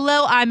 Like,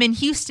 hello, I'm in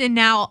Houston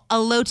now.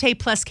 Elote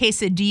plus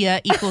quesadilla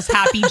equals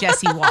happy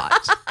Jessie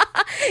Watt.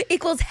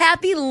 Equals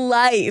happy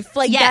life.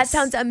 Like, yes. That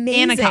sounds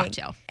amazing. And a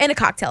cocktail. And a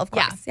cocktail, of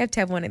course. Yeah. You have to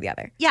have one or the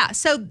other. Yeah,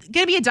 so going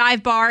to be a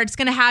dive bar. It's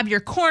going to have your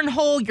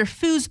cornhole, your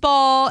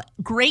foosball,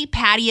 great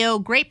patio,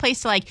 great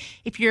place to, like,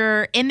 if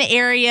you're in the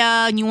area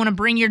and you want to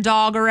bring your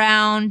dog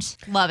around.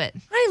 Love it.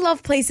 I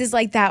love places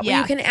like that where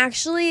Yeah. you can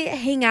actually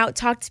hang out,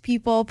 talk to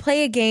people,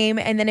 play a game,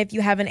 and then if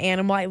you have an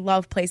animal, I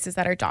love places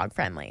that are dog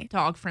friendly.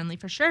 Dog friendly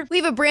for sure. We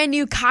have a brand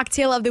new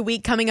cocktail of the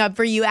week coming up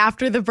for you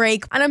after the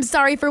break. And I'm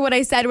sorry for what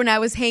I said when I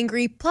was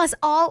hangry, plus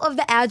all of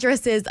the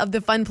addresses of the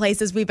fun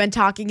places we've been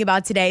talking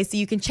about today so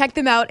you can check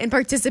them out and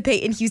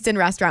participate in Houston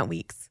Restaurant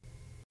Weeks.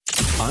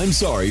 I'm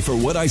sorry for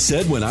what I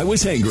said when I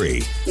was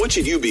hangry. What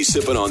should you be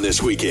sipping on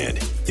this weekend?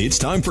 It's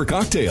time for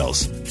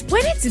cocktails.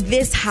 When it's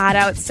this hot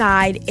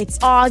outside, it's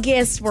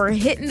August, we're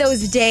hitting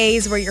those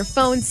days where your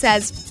phone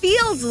says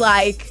feels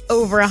like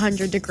over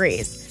 100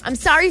 degrees. I'm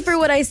sorry for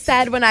what I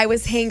said when I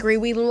was hangry.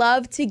 We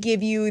love to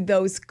give you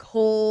those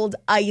cold,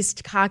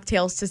 iced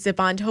cocktails to sip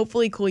on to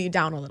hopefully cool you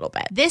down a little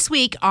bit. This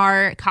week,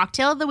 our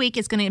cocktail of the week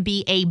is going to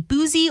be a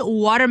boozy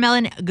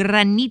watermelon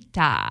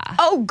granita.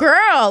 Oh,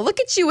 girl, look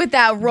at you with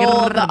that roll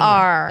of the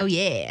R. Oh,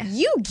 yeah.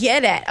 You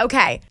get it.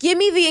 Okay, give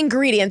me the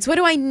ingredients. What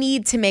do I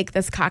need to make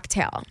this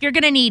cocktail? You're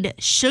going to need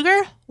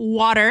sugar,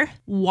 water,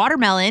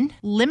 watermelon,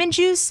 lemon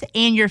juice,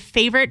 and your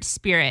favorite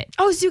spirit.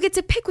 Oh, so you get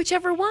to pick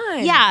whichever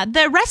one. Yeah,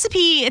 the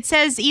recipe, it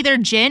says either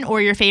gin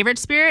or your favorite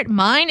spirit.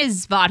 Mine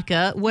is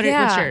vodka. What's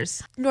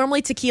yours?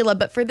 Normally tequila,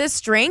 but for this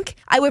drink,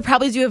 I would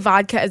probably do a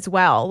vodka as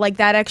well. Like,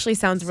 that actually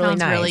sounds really nice.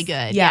 Sounds really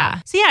good. Yeah.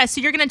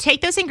 So you're going to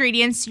take those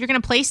ingredients. You're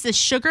going to place the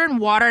sugar and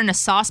water in a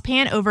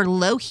saucepan over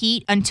low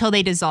heat until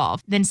they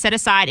dissolve. Then set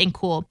aside and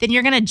cool. Then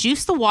you're going to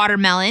juice the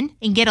watermelon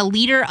and get a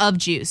liter of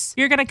juice.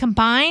 You're going to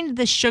combine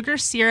the sugar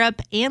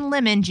syrup and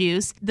lemon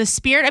juice, the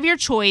spirit of your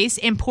choice,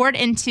 and pour it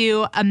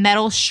into a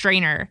metal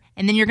strainer.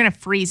 And then you're going to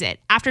freeze it.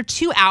 After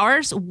 2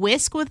 hours,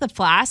 whisk with the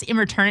flask and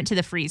return it to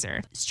the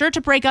freezer. Stir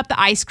to break up the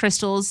ice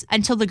crystals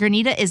until the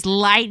granita is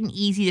light and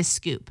easy to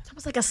scoop. It's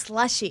almost like a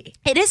slushy.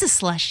 It is a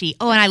slushy.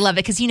 Oh, and I love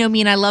it because you know me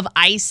and I love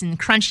ice and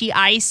crunchy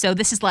ice. So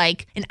this is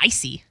like an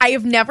icy. I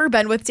have never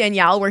been with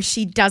Danielle where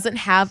she doesn't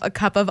have a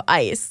cup of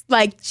ice,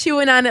 like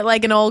chewing on it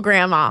like an old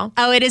grandma.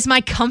 Oh, it is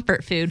my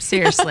comfort food.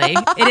 Seriously.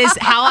 It is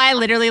how I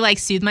literally like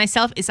soothe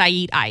myself is I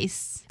eat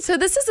ice. So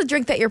this is a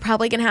drink that you're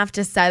probably going to have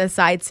to set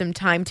aside some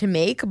time to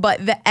make,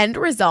 but the end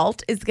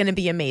result is going to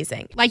be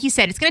amazing. Like you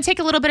said, it's going to take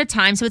a little bit of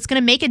time, so it's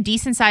going to make a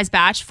decent sized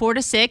batch, 4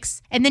 to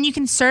 6, and then you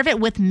can serve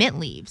it with mint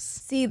leaves.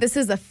 See, this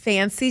is a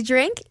fancy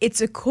drink. It's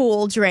a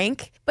cool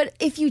drink. But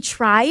if you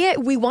try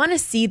it, we want to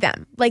see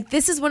them. Like,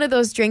 this is one of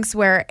those drinks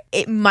where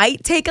it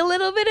might take a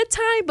little bit of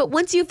time, but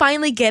once you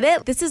finally get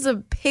it, this is a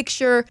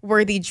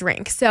picture-worthy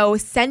drink. So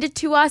send it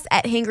to us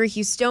at Hangry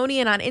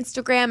Houstonian on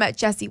Instagram at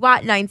Jessie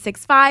Watt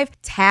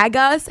 965. Tag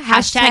us.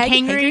 Hashtag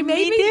Hangry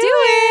made me do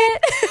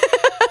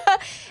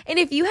it. And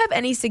if you have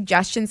any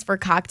suggestions for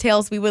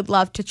cocktails, we would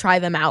love to try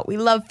them out. We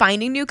love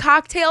finding new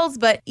cocktails,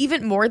 but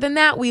even more than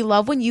that, we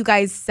love when you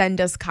guys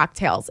send us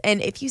cocktails.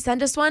 And if you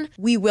send us one,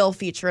 we will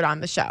feature it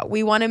on the show.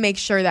 We want to make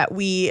sure that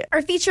we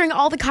are featuring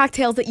all the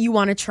cocktails that you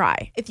want to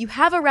try. If you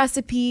have a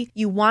recipe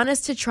you want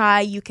us to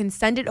try, you can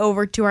send it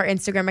over to our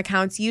Instagram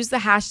accounts. Use the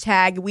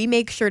hashtag. We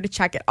make sure to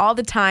check it all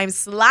the time.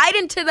 Slide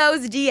into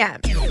those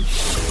DMs.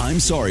 I'm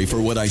sorry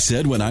for what I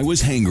said when I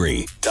was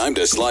hangry. Time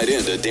to slide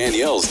into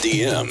Danielle's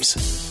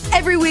DMs.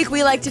 Every week,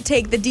 we like to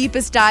take the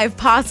deepest dive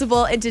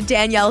possible into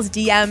Danielle's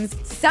DMs.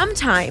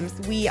 Sometimes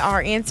we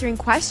are answering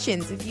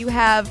questions. If you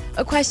have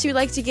a question you'd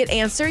like to get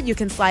answered, you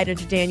can slide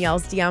into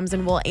Danielle's DMs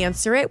and we'll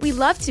answer it. We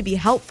love to be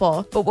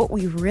helpful, but what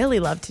we really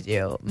love to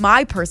do,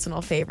 my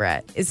personal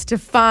favorite, is to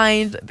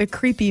find the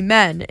creepy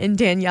men in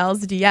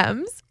Danielle's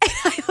DMs.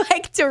 I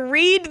like to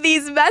read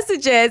these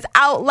messages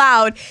out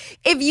loud.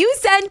 If you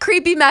send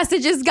creepy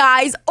messages,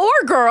 guys or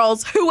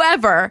girls,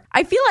 whoever,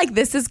 I feel like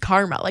this is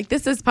karma. Like,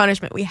 this is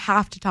punishment. We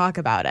have to talk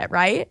about it,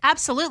 right?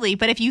 Absolutely.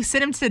 But if you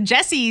send them to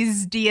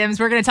Jessie's DMs,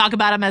 we're going to talk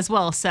about them as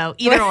well. So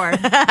either or.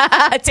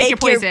 Take your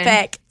poison.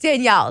 pick.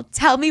 Danielle,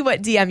 tell me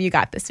what DM you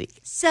got this week.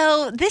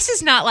 So this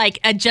is not like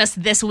a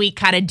just this week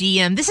kind of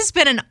DM. This has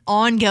been an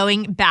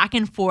ongoing back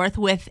and forth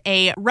with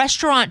a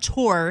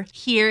restaurateur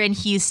here in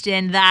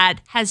Houston that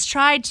has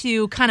tried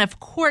to kind of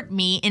court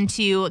me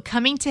into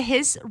coming to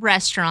his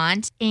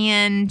restaurant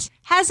and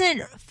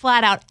hasn't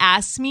flat out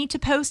asked me to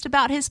post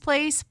about his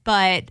place,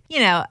 but, you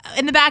know,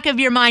 in the back of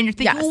your mind, you're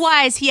thinking, yes. Well,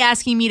 why is he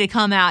asking me to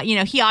come out? You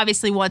know, he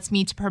obviously wants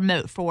me to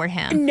promote for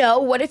him. No,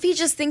 what if he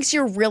just thinks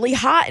you're really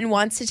hot and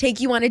wants to take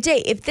you on a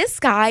date? If this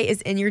guy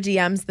is in your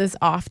DMs this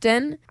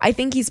often, I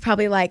think he's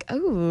probably like,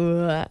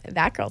 oh,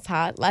 that girl's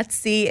hot. Let's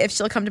see if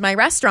she'll come to my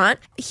restaurant.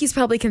 He's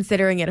probably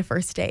considering it a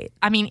first date.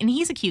 I mean, and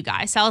he's a cute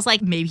guy. So I was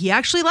like, maybe he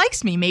actually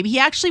likes me. Maybe he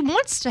actually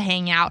wants to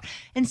hang out.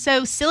 And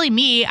so silly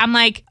me, I'm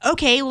like,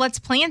 okay, well, let's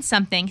plan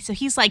something. So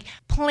he's like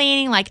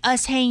planning like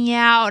us hanging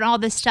out and all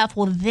this stuff.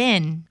 Well,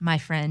 then, my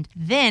friend,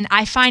 then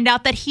I find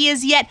out that he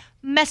is yet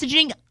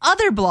messaging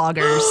other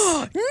bloggers.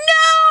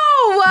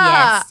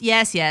 No!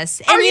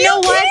 Yes. And Are you know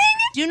what? kidding?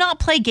 Do not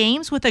play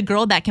games with a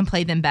girl that can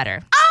play them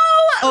better.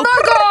 Oh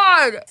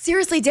my God!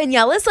 Seriously,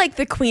 Danielle is like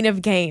the queen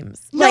of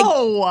games. No.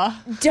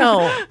 Like,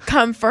 don't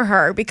come for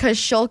her because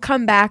she'll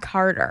come back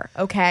harder,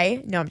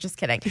 okay? No, I'm just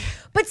kidding.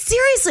 But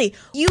seriously,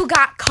 you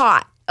got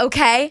caught.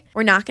 Okay,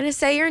 we're not going to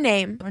say your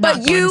name,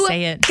 but you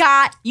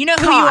got You know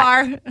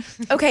caught. who you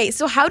are. Okay,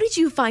 so how did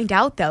you find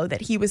out, though,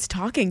 that he was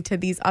talking to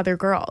these other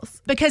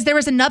girls? Because there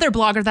was another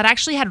blogger that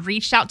actually had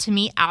reached out to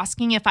me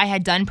asking if I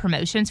had done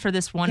promotions for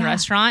this one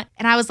restaurant.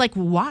 And I was like,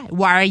 why?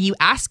 Why are you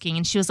asking?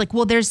 And she was like,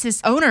 well, there's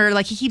this owner,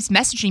 like he keeps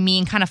messaging me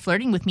and kind of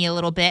flirting with me a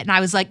little bit. And I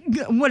was like,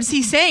 what is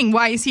he saying?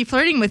 Why is he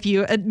flirting with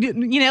you?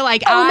 You know,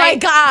 like, oh my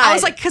God. I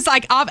was like, because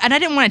like, and I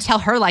didn't want to tell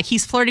her like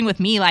he's flirting with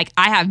me. Like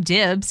I have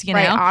dibs, you know?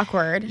 Right,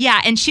 awkward. Yeah.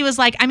 And she was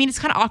like, I mean, it's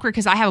kind of awkward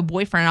because I have a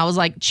boyfriend. I was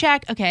like,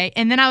 check. Okay.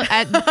 And then and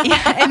then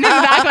in the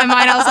back of my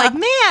mind, I was like,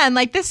 man,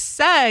 like this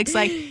sucks.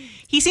 Like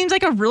he seems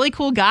like a really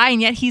cool guy.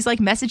 And yet he's like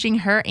messaging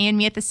her and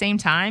me at the same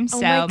time. So,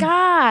 oh my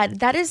God.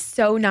 That is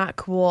so not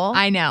cool.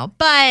 I know.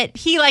 But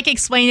he like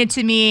explained it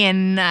to me.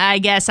 And I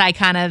guess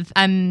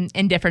I'm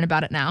indifferent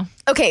about it now.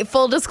 Okay,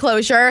 full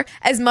disclosure,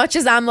 as much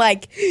as I'm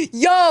like,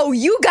 yo,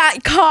 you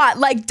got caught,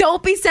 like,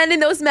 don't be sending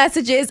those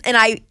messages, and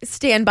I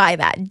stand by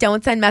that.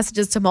 Don't send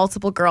messages to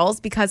multiple girls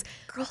because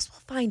girls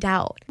will find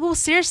out. Well,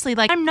 seriously,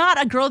 like, I'm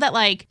not a girl that,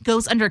 like,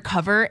 goes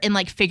undercover and,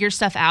 like, figures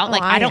stuff out. Oh,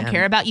 like, I don't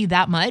care about you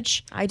that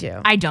much. I do.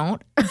 I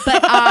don't.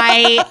 But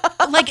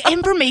like,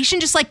 information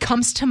just, like,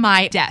 comes to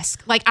my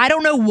desk. Like, I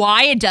don't know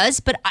why it does,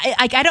 but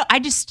I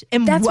just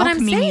am That's what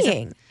I'm welcoming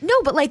saying. No,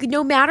 No, but like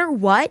no matter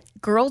what,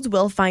 girls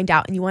will find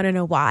out. And you want to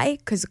know why?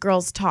 Because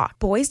girls talk.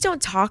 Boys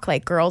don't talk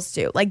like girls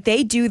do. Like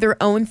they do their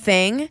own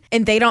thing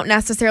and they don't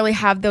necessarily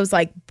have those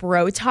like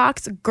bro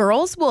talks.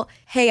 Girls will,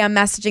 hey, I'm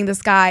messaging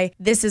this guy.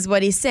 This is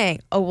what he's saying.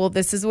 Oh, well,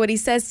 this is what he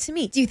says to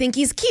me. Do you think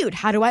he's cute?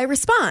 How do I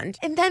respond?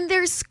 And then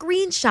there's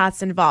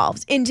screenshots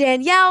involved. And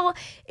Danielle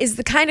is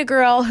the kind of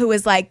girl who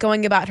is like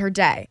going about her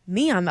day.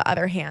 Me, on the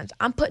other hand,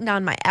 I'm putting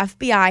on my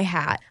FBI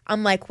hat.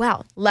 I'm like,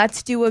 well,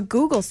 let's do a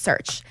Google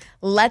search.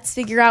 Let's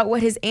figure out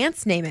what his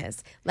aunt's name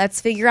is. Let's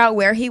figure out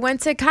where he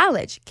went to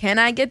college. Can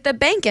I get the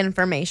bank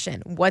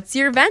information? What's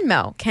your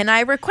Venmo? Can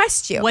I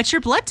request you? What's your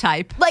blood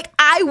type? Like,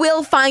 I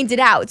will find it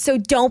out. So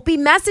don't be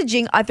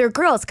messaging other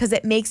girls because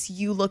it makes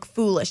you look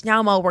foolish. Now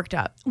I'm all worked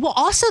up. Well,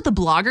 also the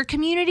blogger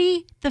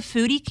community, the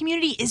foodie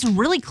community is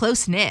really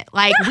close knit.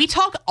 Like we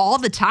talk all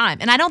the time.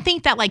 And I don't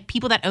think that like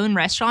people that own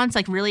restaurants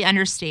like really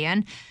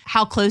understand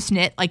how close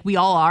knit like we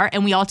all are.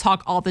 And we all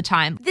talk all the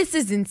time. This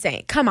is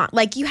insane. Come on.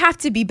 Like you have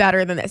to be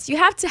better than this. You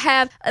have to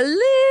have a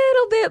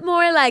little bit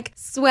more like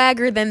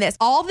swagger than this.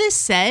 All this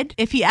said,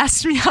 if he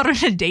asked me out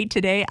on a date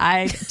today,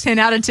 I 10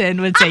 out of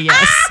 10 would say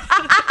yes.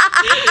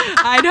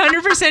 I'd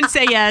 100%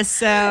 say yes.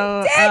 So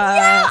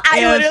Danielle,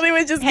 I literally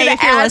was just gonna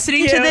if you're ask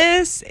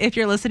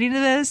listening to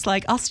this,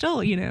 like I'll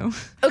still,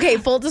 Okay,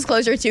 full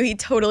disclosure too, he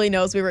totally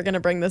knows we were gonna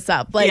bring this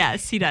up. Like,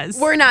 yes, he does.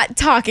 We're not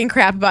talking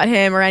crap about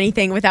him or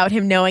anything without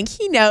him knowing.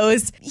 He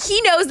knows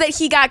that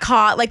he got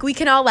caught. Like we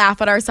can all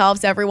laugh at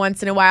ourselves every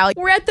once in a while.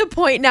 We're at the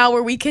point now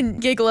where we can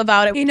giggle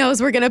about it. He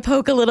knows we're gonna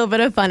poke a little bit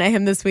of fun at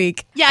him this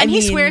week. Yeah, and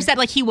he swears that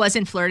like he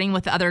wasn't flirting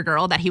with the other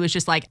girl, that he was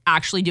just like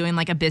actually doing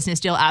like a business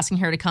deal, asking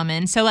her to come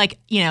in. So like,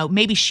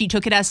 maybe she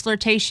took it as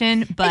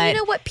flirtation, but and you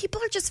know what?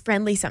 People are just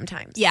friendly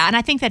sometimes. Yeah, and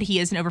I think that he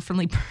is an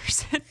over-friendly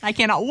person. I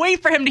cannot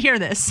wait for him to hear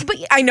this. But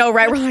I know,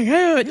 right? We're like,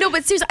 oh. No,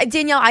 but seriously,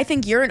 Danielle, I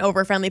think you're an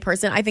over-friendly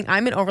person. I think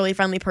I'm an overly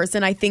friendly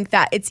person. I think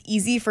that it's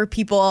easy for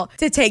people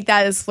to take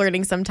that as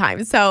flirting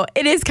sometimes. So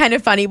it is kind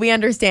of funny. We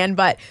understand.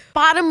 But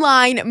bottom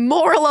line,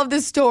 moral of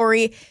the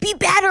story, be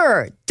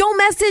better. Don't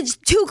message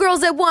two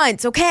girls at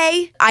once,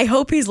 okay? I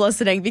hope he's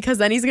listening because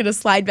then he's going to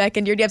slide back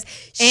into your DMs.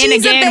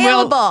 She's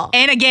available.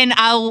 And again,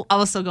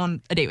 I'll still go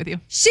on a date with you.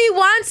 She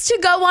wants to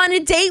go on a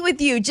date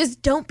with you.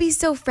 Just don't be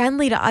so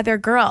friendly to other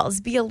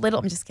girls. Be a little,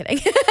 I'm just kidding.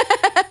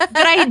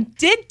 But I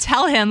did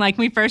tell him, like,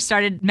 when we first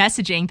started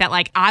messaging that,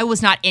 like, I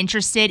was not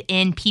interested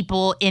in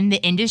people in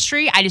the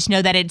industry. I just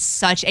know that it's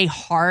such a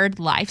hard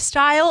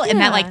lifestyle. Yeah.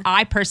 And that, like,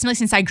 I personally,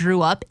 since I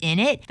grew up in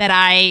it, that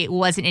I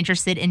wasn't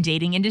interested in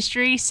dating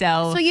industry.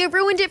 So you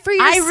ruined it for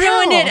yourself. I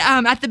ruined it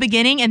at the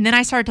beginning. And then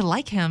I started to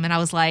like him. And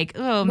I I was like,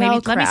 oh, maybe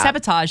let me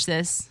sabotage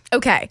this.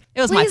 Okay.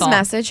 It was my fault. Please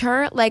message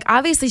her. Like,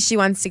 obviously she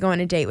wants to go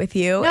on a date with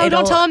you. No,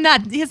 don't tell him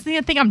that. He's going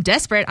to think I'm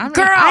desperate. Girl,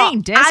 I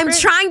ain't desperate. I'm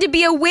trying to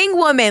be a wing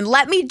woman.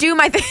 Let me do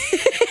my thing.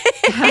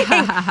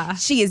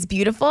 She is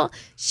beautiful.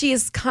 She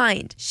is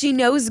kind. She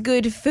knows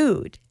good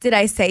food. Did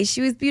I say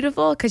she was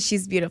beautiful? Because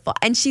she's beautiful.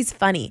 And she's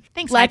funny.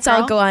 Thanks, Let's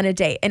all go on a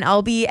date. And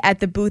I'll be at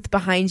the booth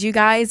behind you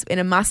guys in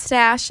a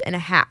mustache and a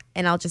hat.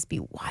 And I'll just be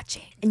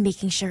watching and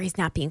making sure he's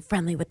not being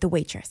friendly with the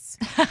waitress.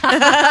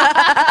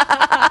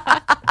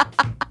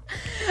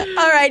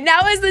 All right,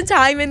 now is the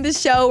time in the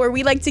show where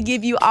we like to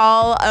give you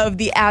all of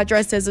the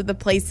addresses of the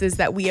places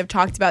that we have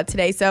talked about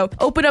today. So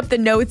open up the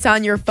notes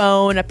on your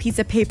phone, a piece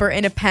of paper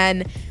and a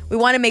pen. We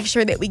want to make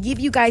sure that we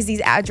give you guys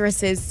these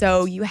addresses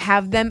so you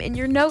have them in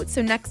your notes.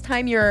 So next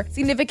time your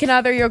significant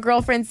other, your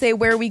girlfriend say,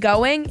 where are we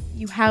going?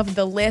 You have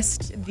the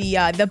list,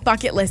 the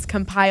bucket list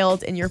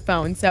compiled in your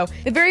phone. So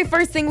the very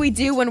first thing we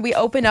do when we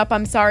open up,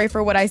 I'm sorry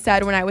for what I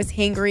said when I was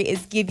hangry,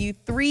 is give you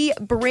 3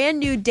 brand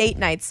new date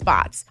night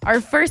spots. Our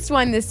first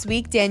one this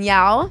week,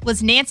 Danielle,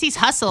 was Nancy's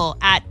Hustle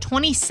at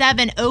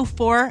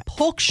 2704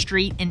 Polk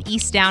Street in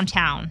East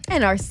Downtown.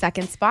 And our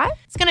second spot?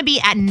 It's going to be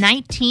at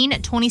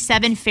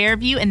 1927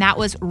 Fairview, and that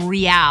was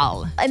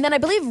Real. And then I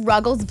believe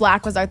Ruggles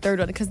Black was our third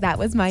one because that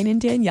was mine and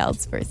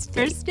Danielle's first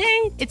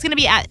date. It's going to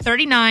be at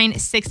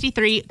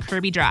 3963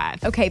 Kirby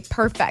Drive. Okay,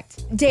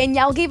 perfect.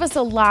 Danielle gave us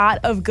a lot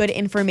of good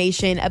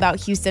information about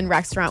Houston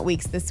Restaurant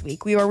Weeks this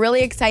week. We were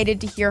really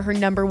excited to hear her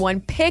number one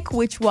pick,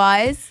 which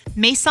was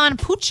Maison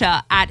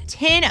Pucha at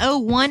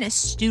 1001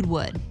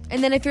 Stewdwood.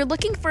 And then if you're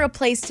looking for a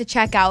place to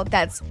check out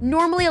that's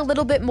normally a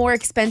little bit more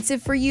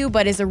expensive for you,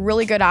 but is a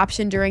really good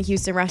option during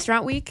Houston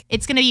Restaurant Week,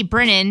 it's going to be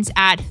Brennan's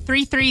at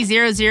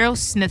 3300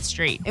 Smith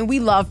Street. And we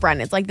love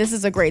Brennan's. Like, this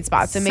is a great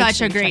spot. So make Such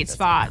sure a great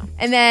spot.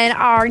 And then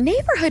our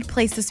neighborhood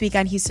place this week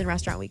on Houston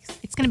Restaurant Weeks,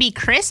 it's going to be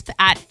Crisp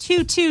at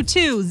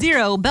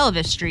 2220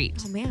 Belvis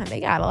Street. Oh man,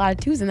 they got a lot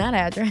of twos in that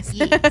address.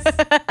 Yes.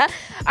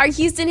 Our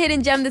Houston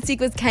hidden gem this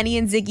week was Kenny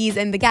and Ziggy's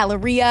in the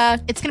Galleria.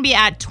 It's going to be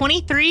at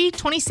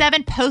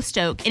 2327 Post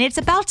Oak, and it's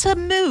about to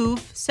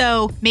move,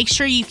 so make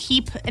sure you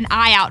keep an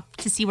eye out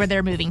to see where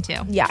they're moving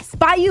to. Yes.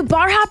 Bayou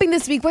bar hopping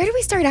this week. Where do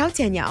we start out,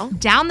 Danielle?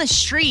 Down the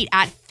street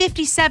at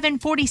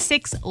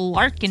 5746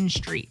 Larkin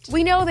Street.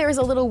 We know there's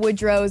a little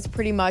Woodrow's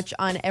pretty much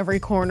on every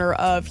corner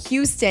of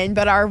Houston,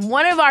 but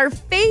one of our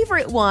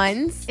favorite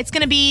ones. It's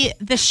going to be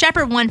the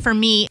Shepherd one for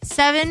me,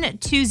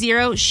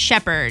 720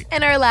 Shepherd.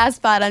 And our last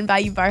spot on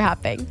Bayou bar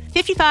hopping.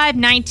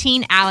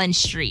 5519 Allen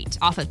Street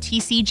off of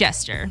TC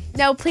Jester.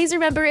 Now, please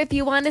remember, if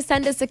you want to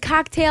send us a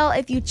cocktail,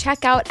 if you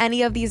check out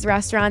any of these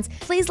restaurants,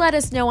 please let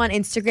us know on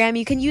Instagram.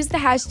 You can use the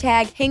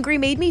hashtag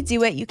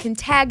HangryMadeMeDoIt. You can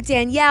tag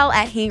Danielle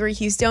at Hangry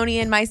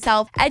Houstonian,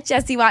 myself at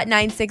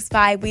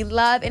JessieWatt965. We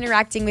love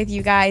interacting with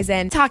you guys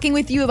and talking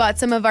with you about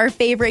some of our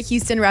favorite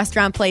Houston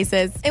restaurant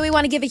places. And we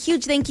want to give a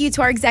huge thank you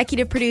to our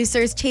executive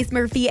producers, Chase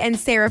Murphy and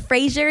Sarah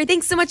Frazier.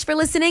 Thanks so much for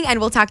listening, and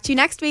we'll talk to you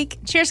next week.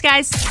 Cheers,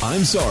 guys.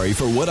 I'm sorry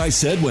for what I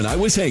said when I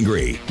was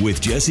hangry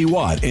with Jessie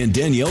Watt and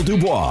Danielle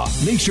Dubois.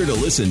 Make sure to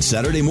listen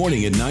Saturday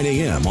morning at 9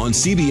 a.m. on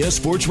CBS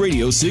Sports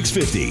Radio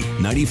 650,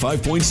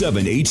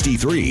 95.7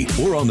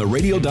 HD3, or on the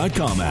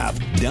radio.com app.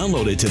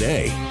 Download it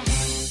today.